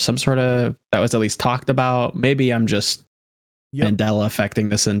or some sort of that was at least talked about? Maybe I'm just Yep. Mandela affecting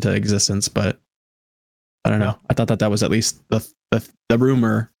this into existence, but I don't know. Yeah. I thought that was at least the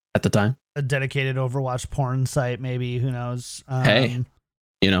rumor at the time. a dedicated Overwatch porn site, maybe, who knows? Hey.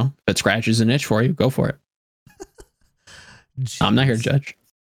 You know, if it scratches an itch for you, go for it. I'm not here to judge.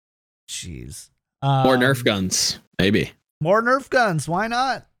 Jeez. More Nerf guns, maybe. More Nerf guns. Why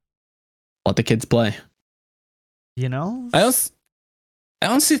not? Let the kids play. You know? I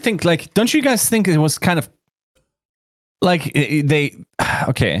honestly think, like, don't you guys think it was kind of like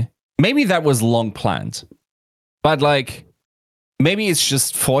okay, maybe that was long planned, but like maybe it's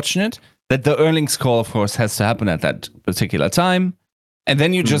just fortunate that the earnings call, of course, has to happen at that particular time, and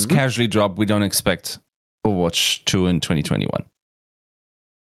then you just casually drop, we don't expect Overwatch 2 in 2021.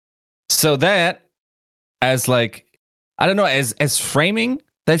 So that, as like, I don't know, as framing,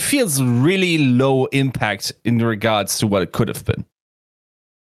 that feels really low impact in regards to what it could have been.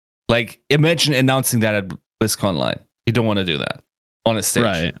 Like, imagine announcing that at BlizzConline. You don't want to do that on a stage.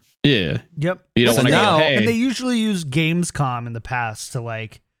 Right. Yeah. Yep. You don't So want to now- go, hey. And they usually use Gamescom in the past to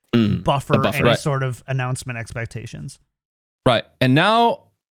like buffer, buffer. any Right. sort of announcement expectations. Right. And now,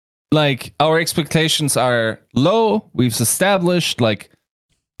 like, our expectations are low. We've established, like,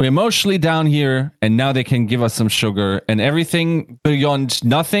 we're emotionally down here, and now they can give us some sugar, and everything beyond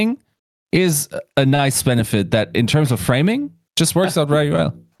nothing is a nice benefit that, in terms of framing, just works out very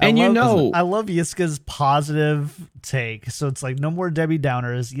well. And you know, I love Yiska's positive take. So it's like no more Debbie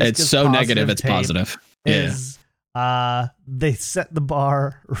Downers. Yiska's it's so negative, it's take positive. Yeah. Is they set the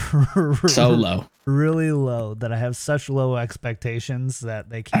bar So low. really low that I have such low expectations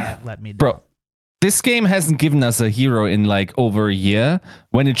that they can't let me down. Bro, this game hasn't given us a hero in like over a year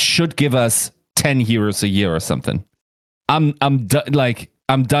when it should give us 10 heroes a year or something. I'm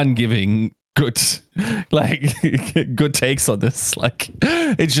done giving good good takes on this. Like,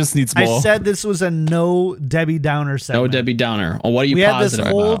 it just needs more. I said this was a no Debbie Downer No segment. Debbie Downer. Oh, what are you we had this positive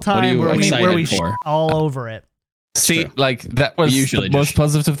whole about? What are time you where we excited shit for? all over it. See, true. like, that was We usually the most just-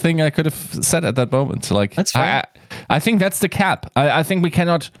 positive thing I could have said at that moment. Like, That's fine. I think that's the cap. I think we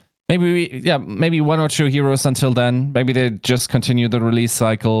cannot. Maybe one or two heroes until then. Maybe they just continue the release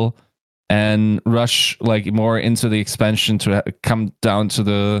cycle and rush like more into the expansion to come down to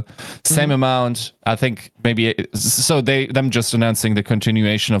the same amount. I think maybe them just announcing the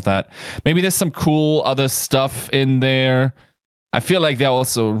continuation of that. Maybe there's some cool other stuff in there. I feel like they're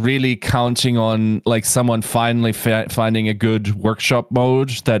also really counting on like someone finally finding a good workshop mode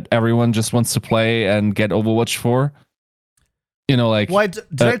that everyone just wants to play and get Overwatch for. You know, like,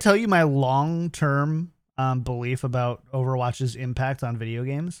 Did I tell you my long-term belief about Overwatch's impact on video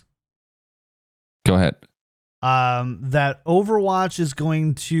games? go ahead. That Overwatch is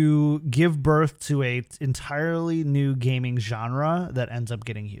going to give birth to a entirely new gaming genre that ends up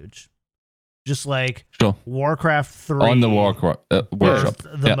getting huge. Just like Sure. Warcraft 3 On the workshop.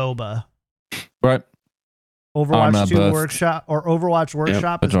 birthed the Yeah. MOBA. Right. Overwatch Arma 2 birthed- Workshop or Overwatch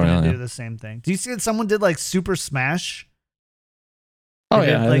Workshop is going Tutorial, to do yeah. the same thing. Do you see that someone did like Super Smash? Oh, They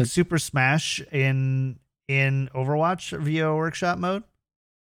did, yeah. like Super Smash in Overwatch via Workshop mode.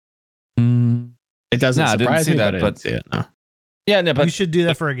 It doesn't Nah, I didn't surprise see me, that, but I but- didn't see it. No. Yeah, no, We but should do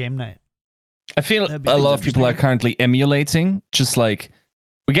that for a game night. I feel That'd be a lot of people are interesting. currently emulating, just like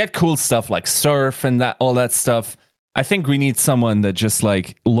we get cool stuff like surf and that all that stuff. I think we need someone that just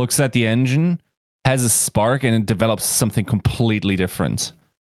like looks at the engine, has a spark, and it develops something completely different.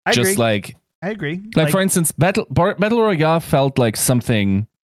 I just agree. like I agree. for instance, Battle Royale felt like something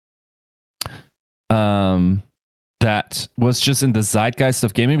that was just in the zeitgeist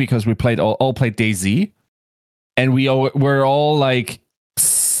of gaming because we played all played DayZ, and we're all like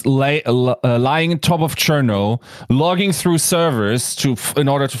lying on top of Cherno, logging through servers in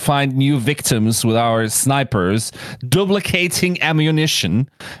order to find new victims with our snipers, duplicating ammunition.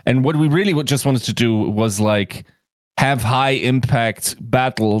 And what we really just wanted to do was like have high impact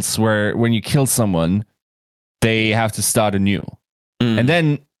battles where when you kill someone, they have to start anew. And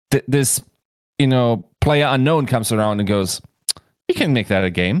then this, player unknown comes around and goes, "We can make that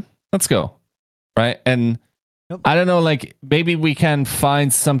a game. Let's go." Right? And I don't know, like maybe we can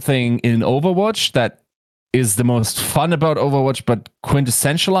find something in Overwatch that is the most fun about Overwatch, but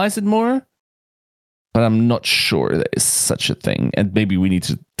quintessentialize it more. But I'm not sure there is such a thing. And maybe we need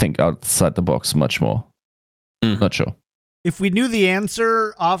to think outside the box much more. Not sure. If we knew the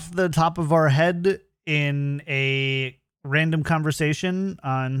answer off the top of our head in a random conversation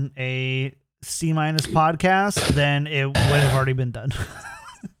on a C- podcast, then it would have already been done.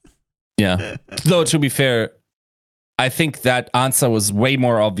 Yeah. Though, to be fair, I think that answer was way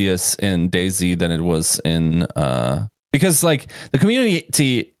more obvious in DayZ than it was in because like the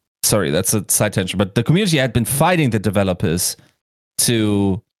community, sorry, that's a side tangent, but the community had been fighting the developers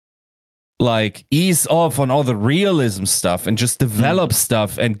to like ease off on all the realism stuff and just develop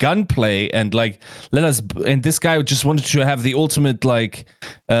stuff and gunplay and like and this guy just wanted to have the ultimate like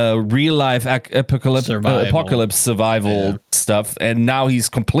real life apocalypse survival stuff, and now he's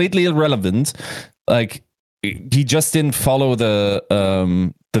completely irrelevant. Like he just didn't follow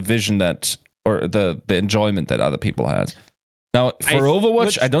the vision that or the enjoyment that other people had. Now for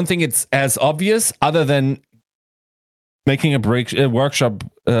Overwatch, I don't think it's as obvious other than making a workshop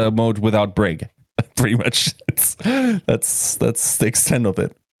mode without break. Pretty much that's the extent of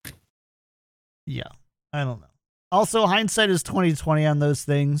it. Yeah, I don't know. Also, hindsight is 20/20 on those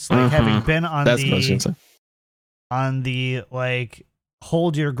things. Like having been on the like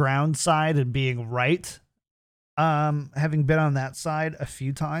hold your ground side and being right. Having been on that side a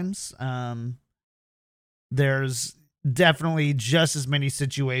few times, there's definitely just as many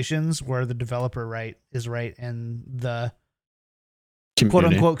situations where the developer is right and the quote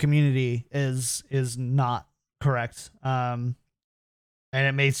unquote community is not correct. And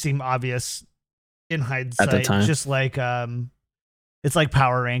it may seem obvious in hindsight, at the time. just like it's like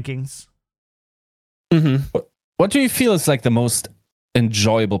power rankings. What do you feel is like the most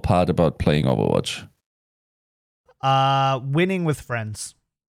enjoyable part about playing Overwatch? Winning with friends.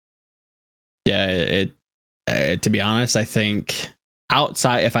 Yeah, to be honest, I think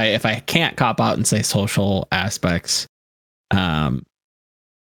outside, if I can't cop out and say social aspects,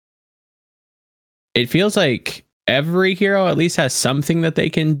 it feels like every hero at least has something that they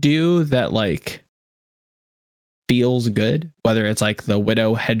can do that like feels good. Whether it's like the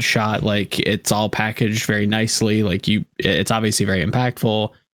Widow headshot, like it's all packaged very nicely. Like it's obviously very impactful.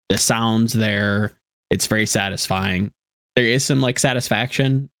 The sounds there, it's very satisfying. There is some like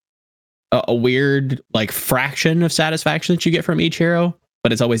satisfaction, a weird like fraction of satisfaction that you get from each hero,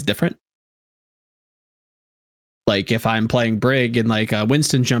 but it's always different. Like if I'm playing Brig and like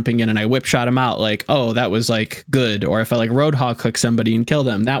Winston jumping in and I whip shot him out, like, oh, that was like good. Or if I like Roadhog click somebody and kill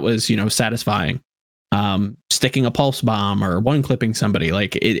them, that was, satisfying. Sticking a pulse bomb or one clipping somebody,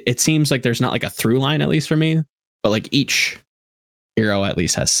 like it seems like there's not like a through line, at least for me, but like each hero at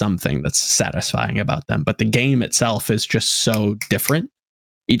least has something that's satisfying about them. But the game itself is just so different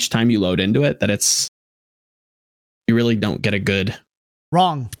each time you load into it that you really don't get a good.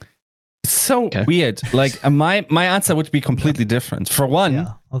 Wrong. So weird. Like my answer would be completely different. For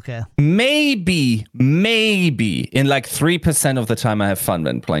one, maybe in like 3% of the time I have fun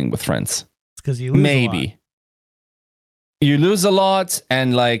when playing with friends. It's because you lose a lot. You lose a lot,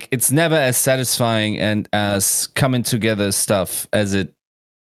 and like it's never as satisfying and as coming together stuff as it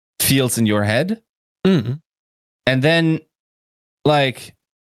feels in your head. Mm-hmm. And then like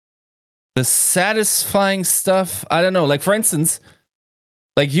the satisfying stuff, I don't know. Like for instance,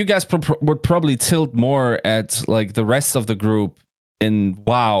 like you guys would probably tilt more at like the rest of the group in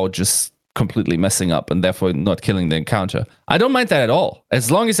WoW just completely messing up and therefore not killing the encounter. I don't mind that at all.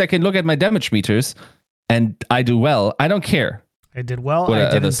 As long as I can look at my damage meters and I do well, I don't care. I did well, I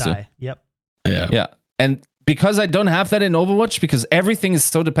didn't die. Yep. Yeah. And because I don't have that in Overwatch, because everything is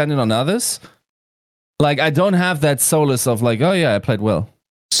so dependent on others, Like, I don't have that solace of like, oh yeah, I played well.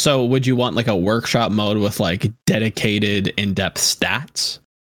 So would you want like a workshop mode with like dedicated in-depth stats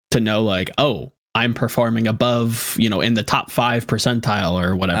to know like, oh, I'm performing above, in the top 5 percentile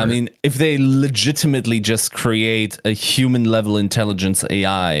or whatever? I mean, if they legitimately just create a human level intelligence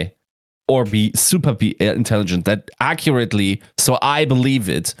AI or be super intelligent that accurately, so I believe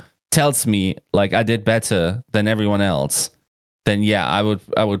it, tells me like I did better than everyone else, then yeah, I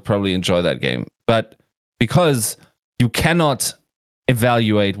would probably enjoy that game. But because you cannot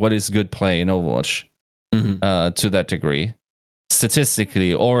evaluate what is good play in Overwatch to that degree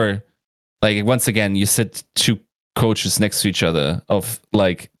statistically, or like once again you sit two coaches next to each other of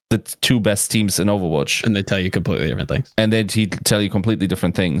like the two best teams in Overwatch, and they tell you completely different things, and they tell you completely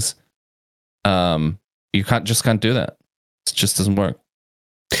different things. You can't do that. It just doesn't work.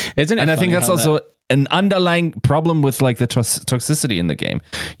 Isn't it? And I think that's also an underlying problem with like the toxicity in the game.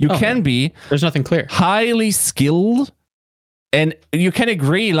 You can be there's nothing clear, highly skilled, and you can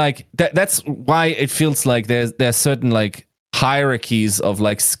agree like that's why it feels like there's certain like hierarchies of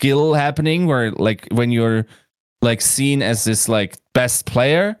like skill happening, where like when you're like seen as this like best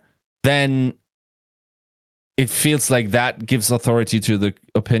player, then it feels like that gives authority to the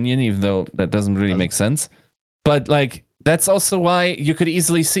opinion, even though that doesn't really make sense. But like that's also why you could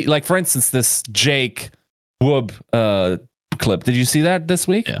easily see, like for instance, this Jake Whoop clip. Did you see that this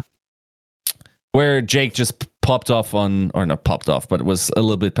week? Yeah. Where Jake just popped off on, or not popped off, but it was a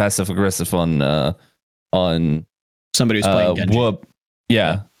little bit passive aggressive on somebody who's playing Genji. Whoop.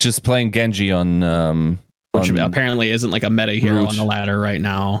 Yeah, just playing Genji on which apparently isn't like a meta hero Root on the ladder right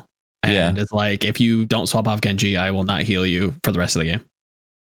now. And it's like, if you don't swap off Genji, I will not heal you for the rest of the game.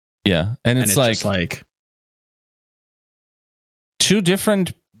 Yeah, and it's like just like two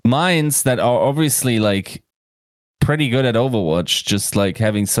different minds that are obviously like pretty good at Overwatch, just like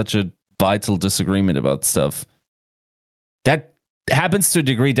having such a vital disagreement about stuff. That happens to a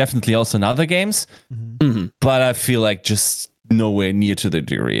degree, definitely also in other games, but I feel like just nowhere near to the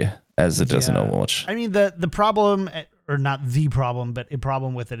degree as it does in Overwatch. I mean, the problem, or not the problem, but a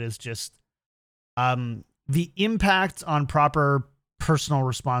problem with it is just the impact on proper personal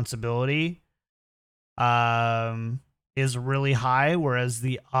responsibility is really high, whereas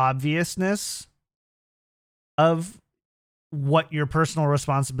the obviousness of what your personal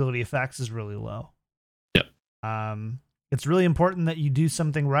responsibility affects is really low. Yep. It's really important that you do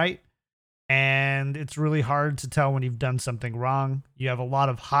something right, and it's really hard to tell when you've done something wrong. You have a lot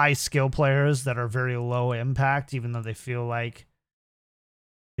of high skill players that are very low impact, even though they feel like,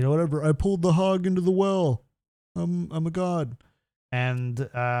 whatever, I pulled the hog into the well. I'm a god. And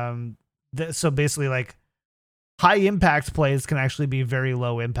so basically, like, high impact plays can actually be very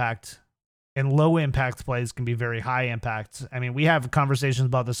low impact, and low impact plays can be very high impact. I mean, we have conversations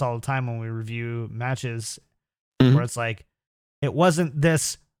about this all the time when we review matches, where it's like, it wasn't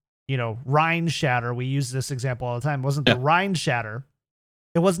this, Rhine shatter. We use this example all the time. It wasn't the Rhine shatter.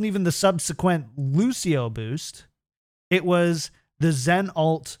 It wasn't even the subsequent Lucio boost. It was the Zen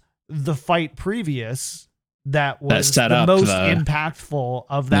ult, the fight previous, that was the most impactful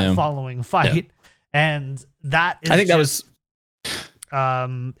of that following fight. Yeah. And that is, I think that was,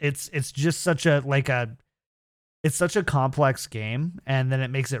 it's just such it's such a complex game, and then it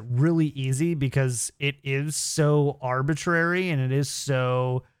makes it really easy because it is so arbitrary and it is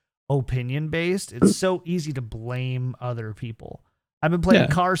so opinion based. It's so easy to blame other people. I've been playing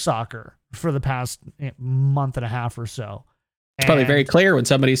car soccer for the past month and a half or so. It's probably very clear when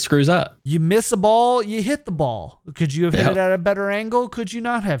somebody screws up. You miss a ball, you hit the ball. Could you have hit it at a better angle? Could you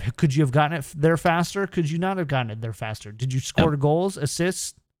not have? Could you have gotten it there faster? Could you not have gotten it there faster? Did you score goals,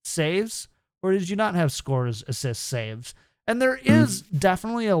 assists, saves? Or did you not have scores, assists, saves? And there is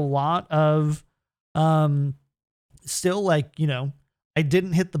definitely a lot of still like, I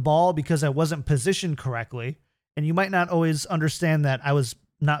didn't hit the ball because I wasn't positioned correctly. And you might not always understand that I was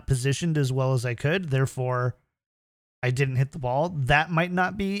not positioned as well as I could. Therefore, I didn't hit the ball. That might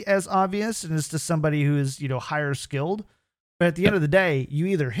not be as obvious, and it's to somebody who is, higher skilled. But at the end of the day, you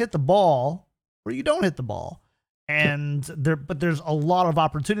either hit the ball or you don't hit the ball. And there's a lot of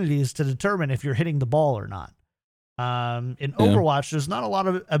opportunities to determine if you're hitting the ball or not. In Overwatch, there's not a lot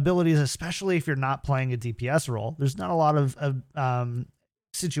of abilities, especially if you're not playing a DPS role. There's not a lot of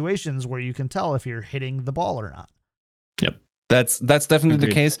situations where you can tell if you're hitting the ball or not. Yep, that's definitely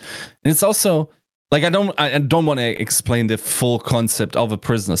the case. And it's also like I don't want to explain the full concept of a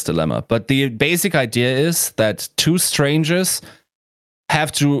prisoner's dilemma, but the basic idea is that two strangers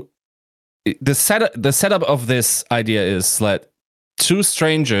have to. The setup of this idea is that two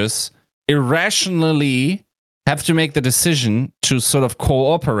strangers irrationally have to make the decision to sort of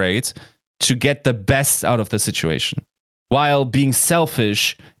cooperate to get the best out of the situation, while being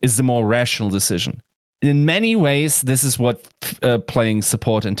selfish is the more rational decision. In many ways, this is what playing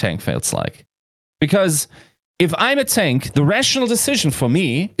support and tank feels like. Because if I'm a tank, the rational decision for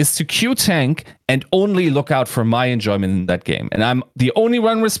me is to queue tank and only look out for my enjoyment in that game. And I'm the only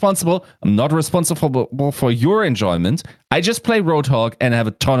one responsible. I'm not responsible for your enjoyment. I just play Roadhog and have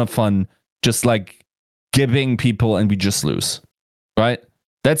a ton of fun, just like giving people, and we just lose. Right?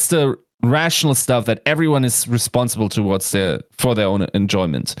 That's the rational stuff that everyone is responsible towards for their own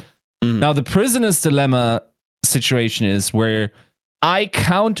enjoyment. Mm. Now, the prisoner's dilemma situation is where I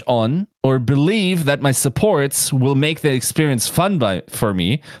count on or believe that my supports will make the experience fun for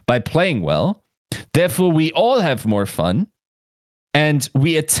me by playing well. Therefore, we all have more fun, and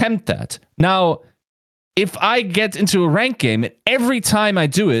we attempt that. Now, if I get into a rank game, every time I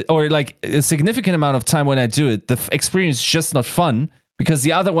do it, or like a significant amount of time when I do it, the experience is just not fun because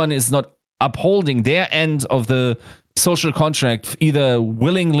the other one is not upholding their end of the social contract, either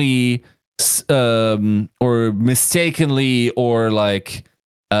willingly or mistakenly or like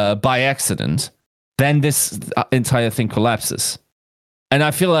by accident, then this entire thing collapses. And I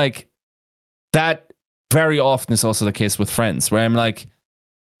feel like that very often is also the case with friends, where I'm like,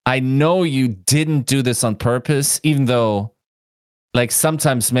 I know you didn't do this on purpose, even though like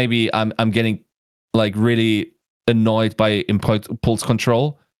sometimes maybe I'm getting like really annoyed by impulse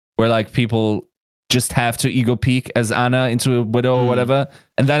control, where like people just have to ego peek as Anna into a widow or whatever,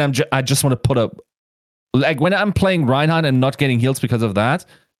 and then I just want to put up, like when I'm playing Reinhardt and not getting heals because of that,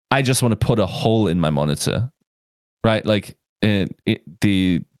 I just want to put a hole in my monitor, right? Like and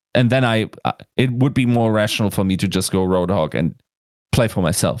then it would be more rational for me to just go Roadhog and play for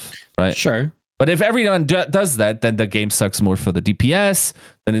myself, right? Sure. But if everyone does that, then the game sucks more for the DPS,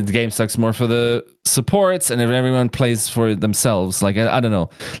 then the game sucks more for the supports, and if everyone plays for themselves, like, I don't know.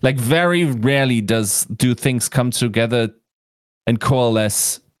 Like, very rarely do things come together and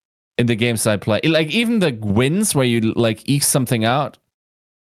coalesce in the games I play. Like, even the wins where you, like, eke something out,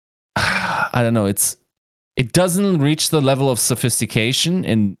 I don't know, it doesn't reach the level of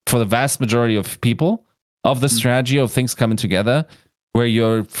sophistication for the vast majority of people of the strategy of things coming together, where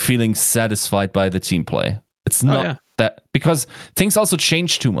you're feeling satisfied by the team play. It's not that, because things also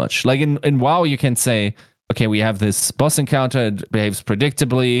change too much. Like in WoW, you can say, okay, we have this boss encounter, it behaves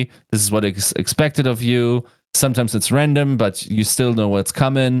predictably, this is what is expected of you. Sometimes it's random, but you still know what's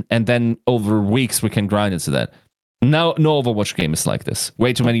coming, and then over weeks we can grind into that. Now, no Overwatch game is like this.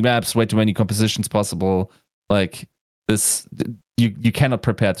 Way too many maps, way too many compositions possible. Like this, you cannot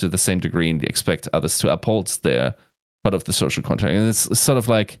prepare to the same degree and expect others to uphold their part of the social contract. And it's sort of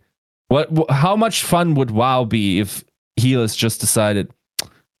like, how much fun would WoW be if healers just decided,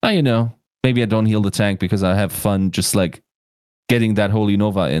 maybe I don't heal the tank because I have fun just like getting that Holy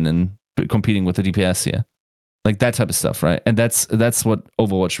Nova in and competing with the DPS here. Like that type of stuff, right? And that's what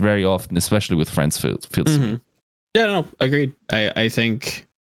Overwatch very often, especially with friends, feels. Mm-hmm. Yeah, no, agreed. I think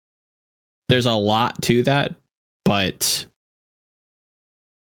there's a lot to that, but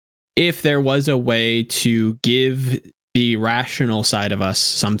if there was a way to give the rational side of us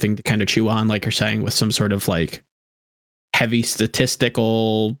something to kind of chew on, like you're saying, with some sort of like heavy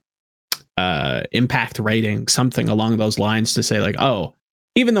statistical impact rating, something along those lines, to say like, oh,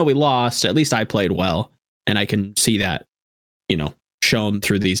 even though we lost, at least I played well, and I can see that, shown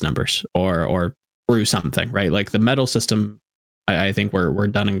through these numbers or through something, right? Like the medal system, I think we're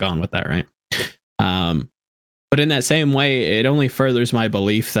done and gone with that, right? But in that same way, it only furthers my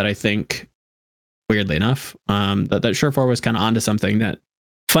belief that I think, weirdly enough, that Surefour was kind of onto something, that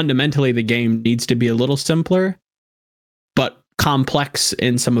fundamentally the game needs to be a little simpler, but complex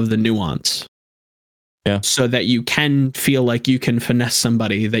in some of the nuance. Yeah. So that you can feel like you can finesse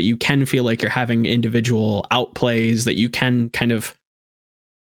somebody, that you can feel like you're having individual outplays, that you can kind of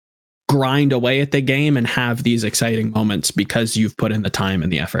grind away at the game and have these exciting moments because you've put in the time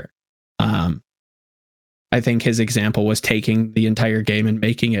and the effort. I think his example was taking the entire game and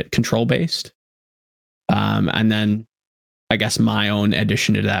making it control based. And then I guess my own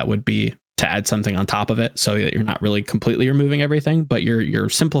addition to that would be to add something on top of it, so that you're not really completely removing everything, but you're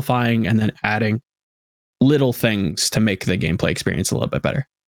simplifying and then adding little things to make the gameplay experience a little bit better.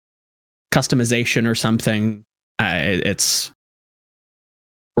 Customization or something. I'm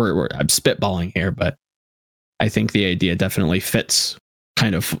spitballing here, but I think the idea definitely fits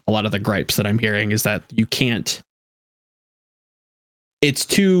kind of a lot of the gripes that I'm hearing, is that you can't it's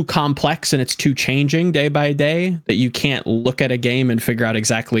too complex and it's too changing day by day that you can't look at a game and figure out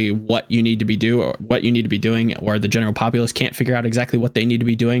exactly what you need to be doing, or the general populace can't figure out exactly what they need to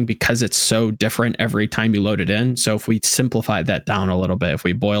be doing because it's so different every time you load it in. So if we simplified that down a little bit, if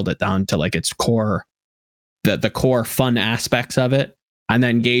we boiled it down to like its core, the core fun aspects of it, and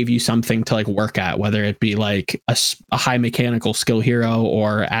then gave you something to like work at, whether it be like a high mechanical skill hero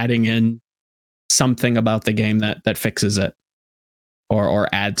or adding in something about the game that fixes it.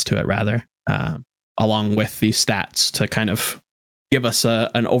 Or adds to it rather, along with these stats to kind of give us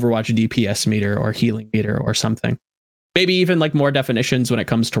an Overwatch DPS meter or healing meter or something. Maybe even like more definitions when it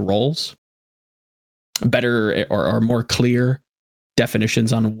comes to roles. Better or more clear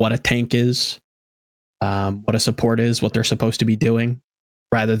definitions on what a tank is, what a support is, what they're supposed to be doing,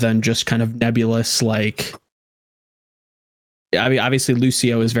 rather than just kind of nebulous like. I mean, obviously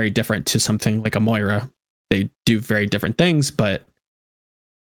Lucio is very different to something like a Moira. They do very different things, but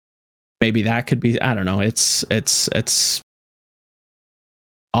maybe that could be, I don't know. It's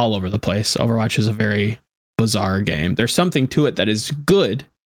all over the place. Overwatch is a very bizarre game. There's something to it that is good,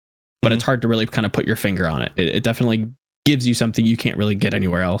 but it's hard to really kind of put your finger on it. It definitely gives you something you can't really get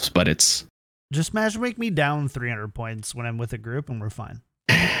anywhere else, but it's just make me down 300 points when I'm with a group and we're fine.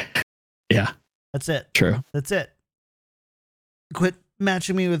 Yeah. That's it. True. That's it. Quit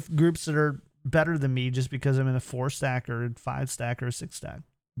matching me with groups that are better than me just because I'm in a 4-stack or 5-stack or a 6-stack.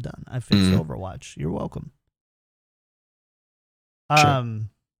 Done. I fixed Overwatch. You're welcome. Sure.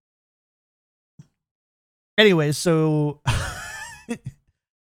 Anyways, so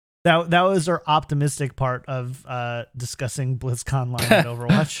that was our optimistic part of discussing BlizzCon Live and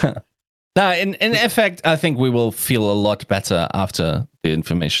Overwatch. No, in effect, I think we will feel a lot better after the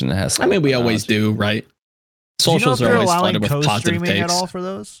information has. I mean, we always do, right? Socials are always flooded with positive takes. At all for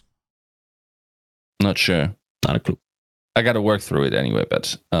those? Not sure. Not a clue. I got to work through it anyway,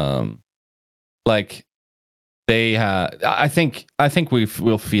 but like they, I think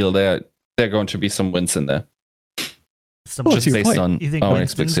we'll feel that there are going to be some wins in there. Some wins based on you think our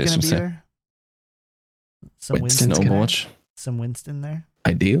Winston's expectations. Gonna be there? Some Winston's Winston Overwatch. Some Winston there.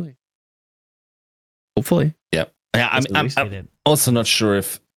 Ideally, hopefully. Yeah. I'm also not sure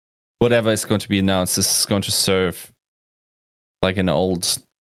if whatever is going to be announced is going to serve like an old,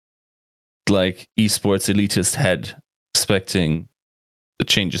 like esports elitist head expecting the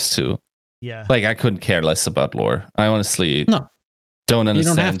changes to. Yeah. Like I couldn't care less about lore. I honestly don't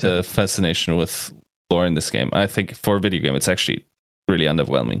understand the fascination with lore in this game. I think for a video game, it's actually really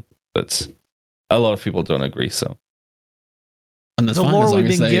underwhelming, but a lot of people don't agree. So, and that's the fine, lore we've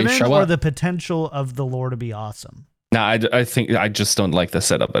been given, or the potential of the lore to be awesome. No, I think I just don't like the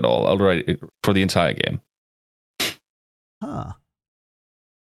setup at all. Already for the entire game. Huh.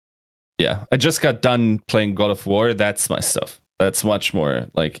 Yeah, I just got done playing God of War. That's my stuff. That's much more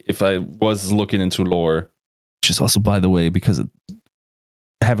like if I was looking into lore, which is also, by the way, because it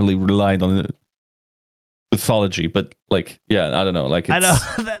heavily relied on mythology. But like, yeah, I don't know. Like, I know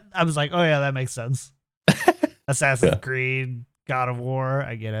that I was like, oh yeah, that makes sense. Assassin's Creed, God of War,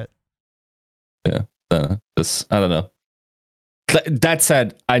 I get it. Yeah, I don't know. That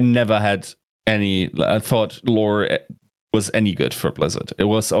said, I never had any. I thought lore was any good for Blizzard. It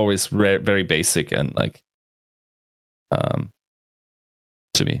was always very basic and like,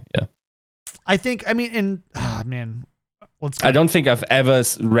 to me, yeah. I think, I mean, man, I don't think I've ever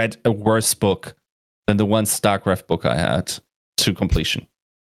read a worse book than the one StarCraft book I had to completion.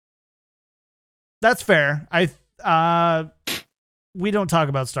 That's fair. We don't talk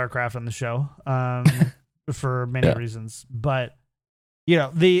about StarCraft on the show, for many reasons, but you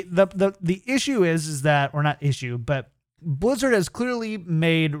know, the issue is that, or not issue, but Blizzard has clearly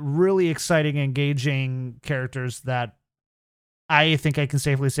made really exciting, engaging characters that I think I can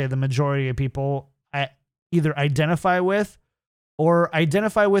safely say the majority of people either identify with or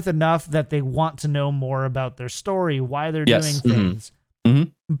identify with enough that they want to know more about their story, why they're doing things.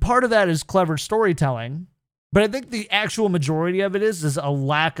 Mm-hmm. Part of that is clever storytelling, but I think the actual majority of it is a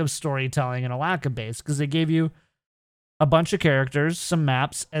lack of storytelling and a lack of base, because they gave you a bunch of characters, some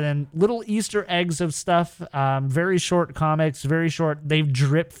maps, and then little Easter eggs of stuff. Very short comics, very short. They've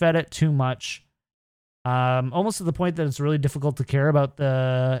drip fed it too much, almost to the point that it's really difficult to care about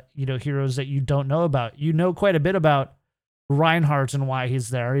the heroes that you don't know about. You know quite a bit about Reinhardt and why he's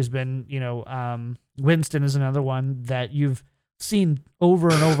there. He's been, Winston is another one that you've seen over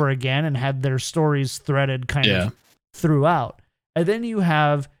and over again and had their stories threaded kind of throughout. And then you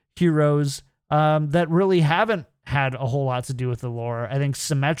have heroes that really haven't had a whole lot to do with the lore. I think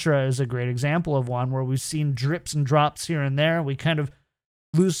Symmetra is a great example of one where we've seen drips and drops here and there. We kind of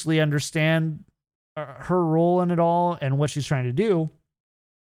loosely understand her role in it all and what she's trying to do.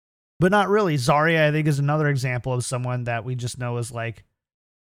 but not really. Zarya, I think, is another example of someone that we just know is like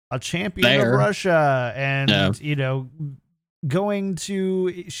a champion of Russia, and you know,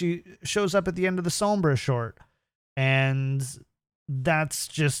 she shows up at the end of the Sombra short, and that's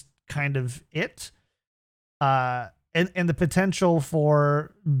just kind of it. And the potential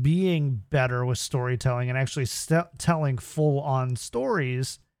for being better with storytelling and actually telling full on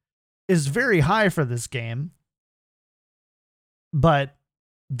stories is very high for this game. But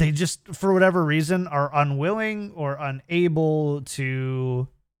they just, for whatever reason, are unwilling or unable to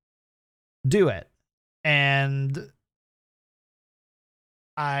do it. And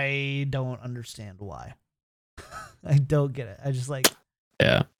I don't understand why. I don't get it. I just like,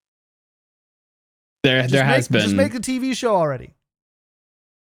 yeah. There has been. Just make a TV show already.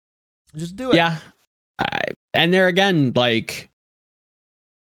 Just do it. Yeah. And there again, like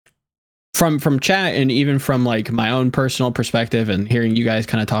from chat and even from like my own personal perspective and hearing you guys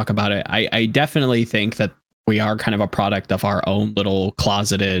kind of talk about it, I definitely think that we are kind of a product of our own little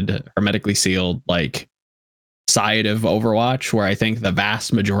closeted, hermetically sealed like side of Overwatch, where I think the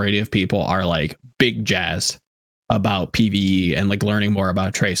vast majority of people are like big jazzed about PvE and like learning more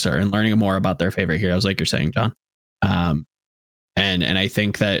about Tracer and learning more about their favorite heroes, like you're saying, John. And I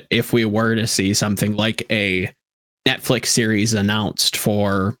think that if we were to see something like a Netflix series announced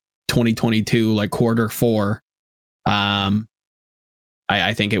for 2022, like Q4,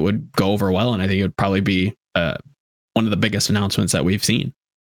 I think it would go over well, and I think it would probably be one of the biggest announcements that we've seen.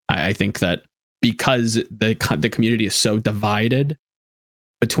 I think that because the community is so divided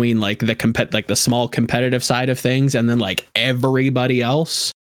between like the small competitive side of things and then like everybody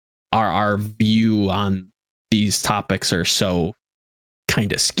else, our view on these topics are so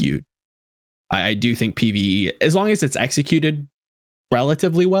kind of skewed. I do think PvE, as long as it's executed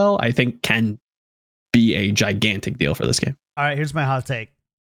relatively well, I think can be a gigantic deal for this game. All right, here's my hot take.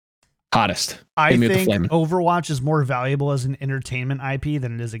 Hottest. I think Overwatch is more valuable as an entertainment IP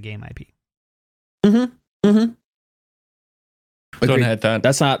than it is a game IP. Mm-hmm. Mm-hmm. Don't hate that.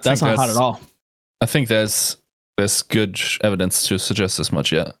 That's not hot at all. I think there's good evidence to suggest as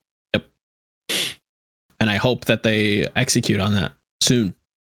much. Yeah. Yep. And I hope that they execute on that soon,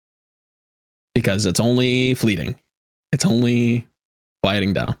 because it's only fleeting. It's only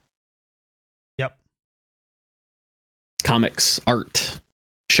quieting down. Yep. Comics, art,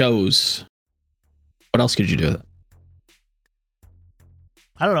 shows. What else could you do with it?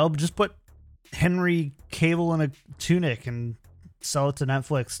 I don't know. Just put Henry Cavill in a tunic and sell it to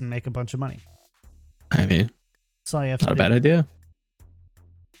Netflix and make a bunch of money. I mean, that's all you have to do. Not a bad idea.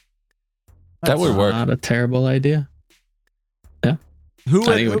 That would work. Not a terrible idea. Yeah. I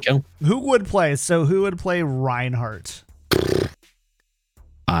think it would kill. Who would play? So who would play Reinhardt?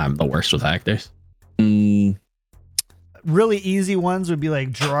 I'm the worst with actors. Really easy ones would be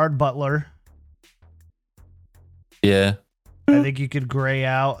like Gerard Butler. Yeah. I think you could gray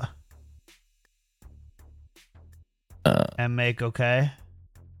out and make okay.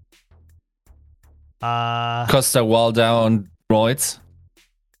 Costa Waldau on roids.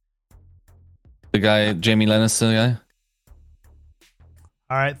 The guy, Jamie Lannister guy.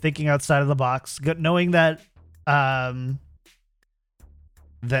 All right, thinking outside of the box, knowing that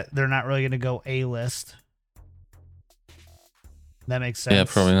that they're not really going to go A-list. That makes sense. Yeah,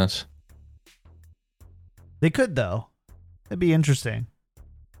 probably not. They could though. That'd be interesting.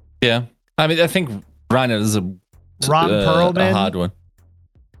 Yeah, I mean, I think Reinhardt is Ron Perlman, a hard one.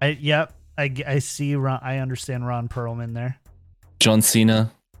 Yep, I see. I understand Ron Perlman there. John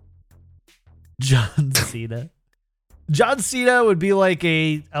Cena. John Cena. John Cena would be like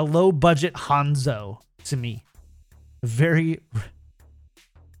a low budget Hanzo to me. Very.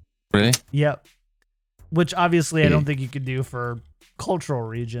 Really? Yep. Which obviously I don't think you could do for cultural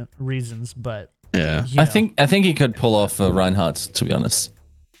reasons, but yeah, I think he could pull off Reinhardt, to be honest.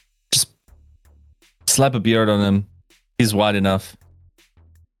 Just slap a beard on him. He's wide enough.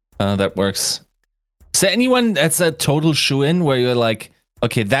 That works. Is there anyone that's a total shoe-in where you're like,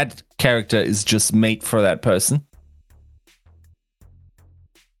 okay, that character is just made for that person?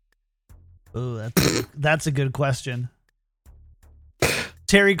 Oh, that's a good question.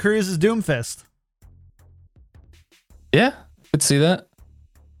 Terry Crews is Doomfist. Yeah, could see that.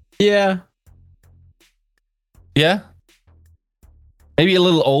 Yeah. Yeah. Maybe a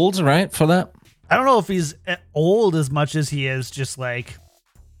little old, right, for that? I don't know if he's old as much as he is just like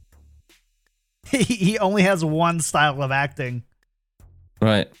he only has one style of acting.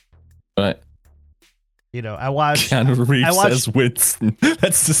 Right. You know, I watched Keanu Reeves as Winston.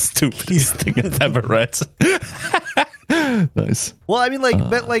 That's the stupidest thing I've ever read. Nice. Well, I mean,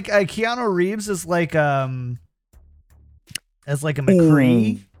 but Keanu Reeves is like as like a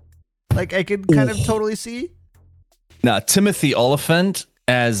McCree. Like I could kind of totally see. Now, Timothy Oliphant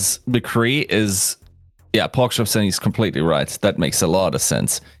as McCree is, yeah, Porkchop saying he's completely right. That makes a lot of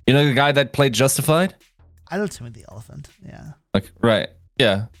sense. You know the guy that played Justified? I know Timothy Elephant. Yeah. Like, right.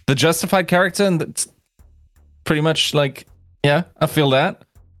 Yeah. The Justified character, and that's pretty much like, yeah, I feel that.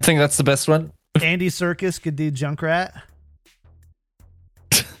 I think that's the best one. Andy Serkis could do Junkrat.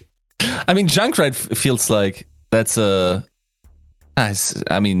 I mean, Junkrat feels like that's a.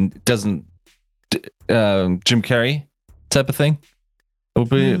 I mean, doesn't Jim Carrey type of thing? It would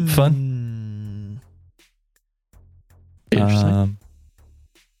be fun. Interesting.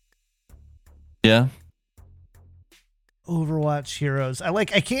 Yeah. Overwatch heroes. I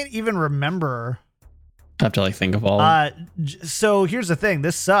can't even remember. I have to like think of all. So here's the thing.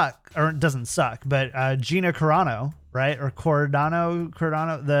 This it doesn't suck, but Gina Carano, right? Or Cordano,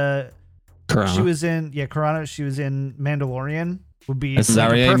 the Corona. she was in Carano. She was in Mandalorian. Would be That's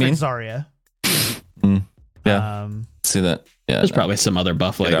like Zarya, a you mean? perfect Zarya. Yeah. See that? Yeah. There's probably some other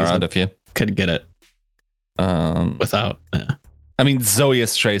buff get ladies out that of you. could get it without. Yeah. I mean, Zoe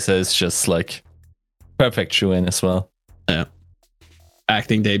Estresa is just like perfect shoe-in as well. Yeah.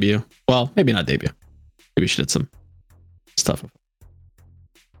 Acting debut. Well, maybe not debut. Maybe she did some stuff.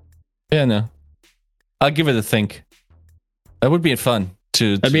 Yeah, no. I'll give it a think. That would be fun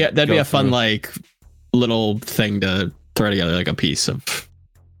to. That'd be go a fun through. like little thing to throw together, like a piece of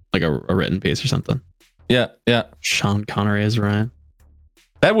like a written piece or something. Yeah, yeah. Sean Connery as Ryan.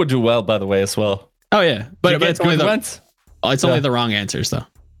 That would do well, by the way, as well. Oh yeah, but Did you it's get only what the, went? it's only the wrong answers though.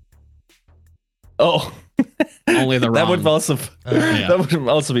 Oh, Only the that wrong. would also Yeah. that would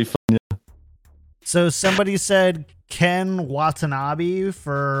also be fun. So somebody said Ken Watanabe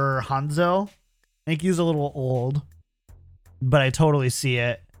for Hanzo. I think he's a little old, but I totally see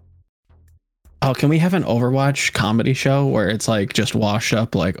it. Oh, can we have an Overwatch comedy show where it's like just washed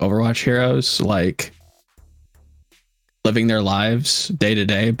up like Overwatch heroes, like living their lives day to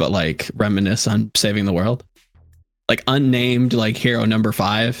day, but like reminisce on saving the world? Like unnamed, like hero number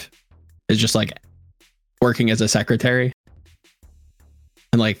 5 is just like working as a secretary.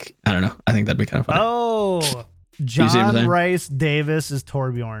 And like, I don't know. I think that'd be kind of funny. Oh, see what I'm John saying? Rice Davis is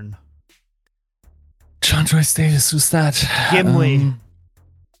Torbjorn. John Rice Davis, who's that? Gimli.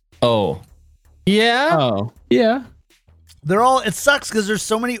 Oh, yeah. Oh, yeah. They're all. It sucks because there's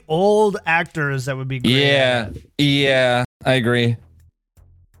so many old actors that would be great. Yeah, I agree.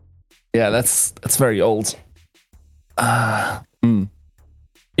 Yeah, that's very old. Yeah,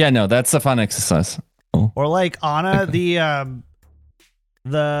 no, that's a fun exercise. Oh. Or like Anna, the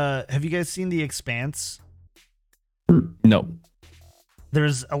have you guys seen The Expanse? No.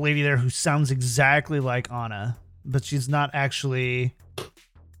 There's a lady there who sounds exactly like Anna, but she's not actually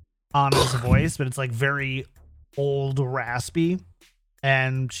Anna's voice, but it's like very old, raspy,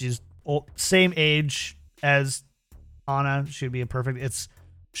 and she's same age as Anna. She'd be a perfect. It's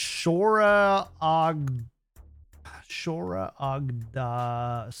Shora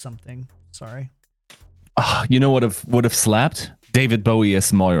Ogda something. Sorry. You know what would have slapped? David Bowie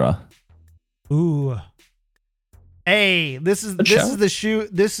as Moira. Ooh. Hey, this is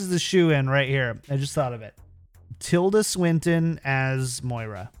the shoe in right here. I just thought of it. Tilda Swinton as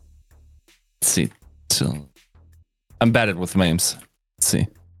Moira. Let's see. So, I'm bad at with names. Let's see.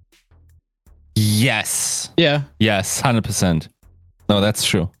 Yes. Yeah. Yes, 100%. No, that's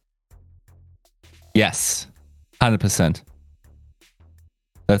true. Yes, 100%.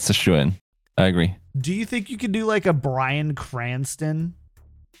 That's a shoe-in. I agree. Do you think you could do like a Bryan Cranston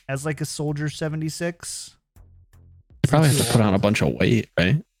as like a Soldier 76? You probably have to put on a bunch of weight,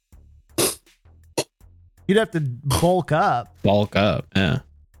 right? You'd have to bulk up. Bulk up. Yeah.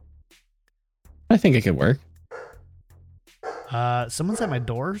 I think it could work. Someone's at my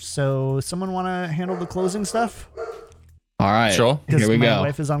door, so someone want to handle the closing stuff? All right. Sure. Because Here we my go.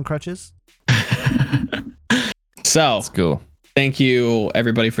 wife is on crutches. So, Let's go. thank you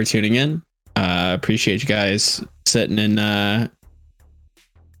everybody for tuning in. Appreciate you guys sitting and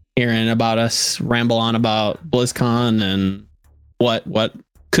hearing about us ramble on about BlizzCon and what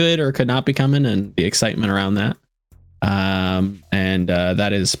could or could not be coming and the excitement around that. And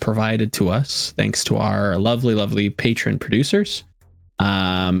that is provided to us thanks to our lovely patron producers.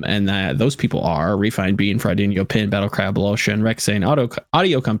 And those people are Refined Bean, Fraudinho, Pin, Battle Crab, Lotion, Rexane,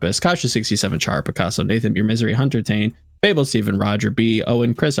 Audio Compass, Kasha67 Char, Picasso, Nathan, Your Misery, Hunter Tane, Fable, Steven, Roger B,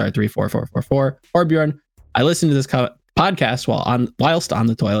 Owen, Chris R34444, or Bjorn. I listened to this podcast whilst on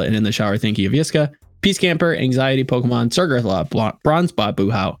the toilet and in the shower. Thank you, Viska, Peace Camper, Anxiety, Pokemon, Surgirth, Bronze Bot,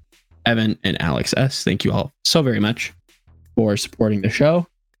 Boohow, Evan, and Alex S. Thank you all so very much for supporting the show.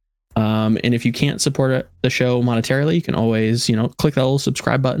 And if you can't support the show monetarily, you can always, click that little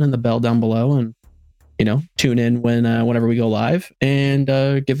subscribe button and the bell down below and, tune in whenever we go live and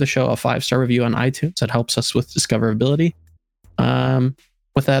give the show a 5-star review on iTunes. That helps us with discoverability.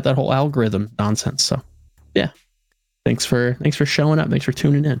 With that whole algorithm nonsense. So yeah, thanks for showing up. Thanks for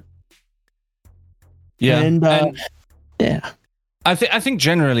tuning in. Yeah. And yeah. I think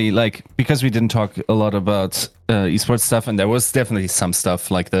generally, like, because we didn't talk a lot about esports stuff, and there was definitely some stuff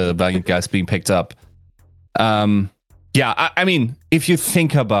like the Valiant guys being picked up. Yeah, I mean, if you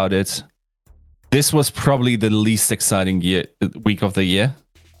think about it, this was probably the least exciting week of the year.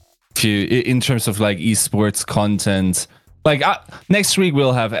 If you, in terms of like esports content, like next week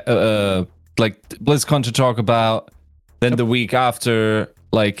we'll have like BlizzCon to talk about. Then the week after,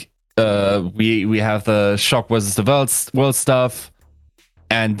 like we have the Shock versus the World stuff,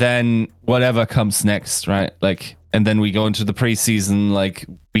 and then whatever comes next, right? Like, and then we go into the preseason, like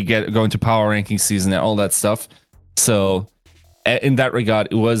we go into power ranking season and all that stuff. So in that regard,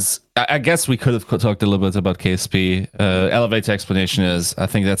 it was, I guess we could have talked a little bit about KSP. Elevator explanation is, I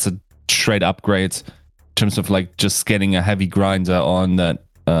think that's a straight upgrade in terms of like just getting a heavy grinder on that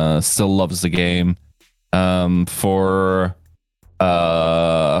still loves the game. I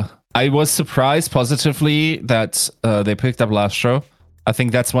was surprised positively that they picked up Lastro. I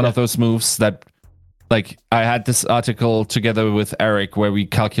think that's one of those moves that, like, I had this article together with Eric where we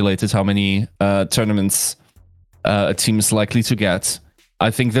calculated how many tournaments a team is likely to get.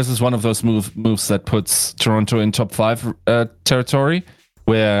 I think this is one of those moves that puts Toronto in top 5 territory,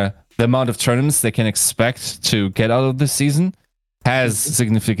 where the amount of tournaments they can expect to get out of this season has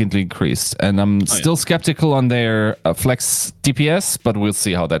significantly increased. And I'm still skeptical on their flex DPS, but we'll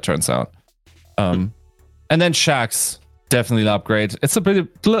see how that turns out. And then Shaxx, definitely an upgrade. It's a bit,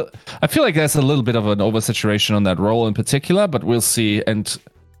 I feel like there's a little bit of an oversaturation on that role in particular, but we'll see. And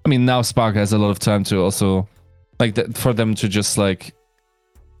I mean, now Spark has a lot of time to also, like, for them to just, like,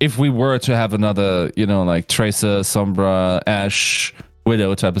 if we were to have another, like Tracer, Sombra, Ashe,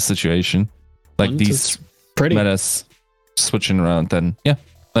 Widow type of situation, like these pretty metas switching around, then yeah,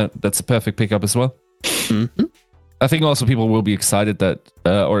 that's a perfect pickup as well. Mm-hmm. I think also people will be excited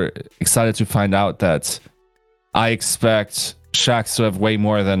excited to find out that I expect Shaxx to have way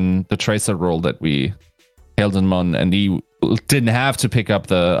more than the Tracer role that we hailed him on, and he didn't have to pick up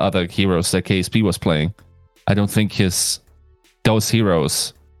the other heroes that KSP was playing. I don't think those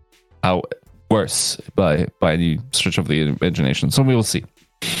heroes are worse by any stretch of the imagination. So we will see.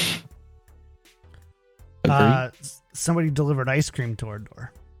 Somebody delivered ice cream to our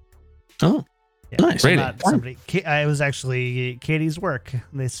door. Oh, yeah, nice. Really? Not somebody. It was actually Katie's work.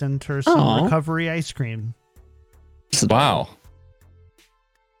 They sent her some recovery ice cream. Wow.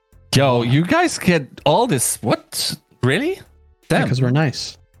 Yo, you guys get all this? What? Really? Damn. Because we're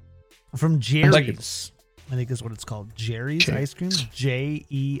nice. From Jerry's. I think is what it's called. Jerry's ice cream. Jeris.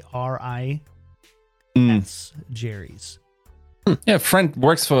 Jerry's. Yeah, a friend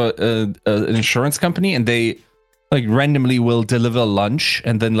works for an insurance company, and they like randomly will deliver lunch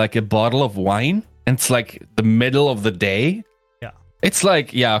and then like a bottle of wine, and it's like the middle of the day. Yeah, it's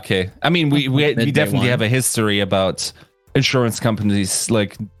like, yeah, okay. I mean, we definitely have a history about insurance companies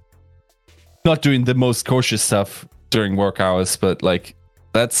like not doing the most cautious stuff during work hours, but like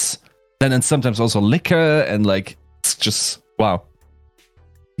that's then, and sometimes also liquor, and like it's just wow.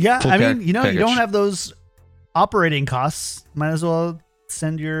 Yeah, Full I mean, you package. don't have those operating costs. Might as well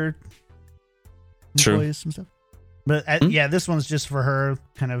send your employees some stuff. But yeah, this one's just for her,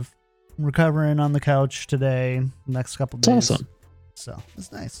 kind of recovering on the couch today, next couple days. Awesome. So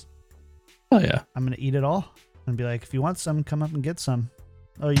it's nice. Oh yeah. I'm gonna eat it all and be like, if you want some, come up and get some.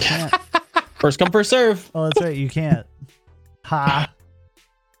 Oh, you can't. First come, first serve. Oh, that's right, you can't. Ha.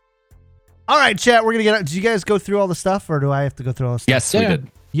 All right, chat. We're gonna get. Did you guys go through all the stuff, or do I have to go through all the stuff? Yes, we did.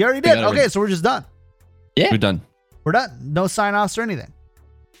 You already did. Okay, so we're just done. Yeah, We're done. We're done. No sign offs or anything.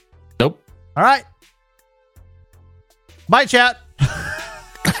 Nope. All right. Bye, chat.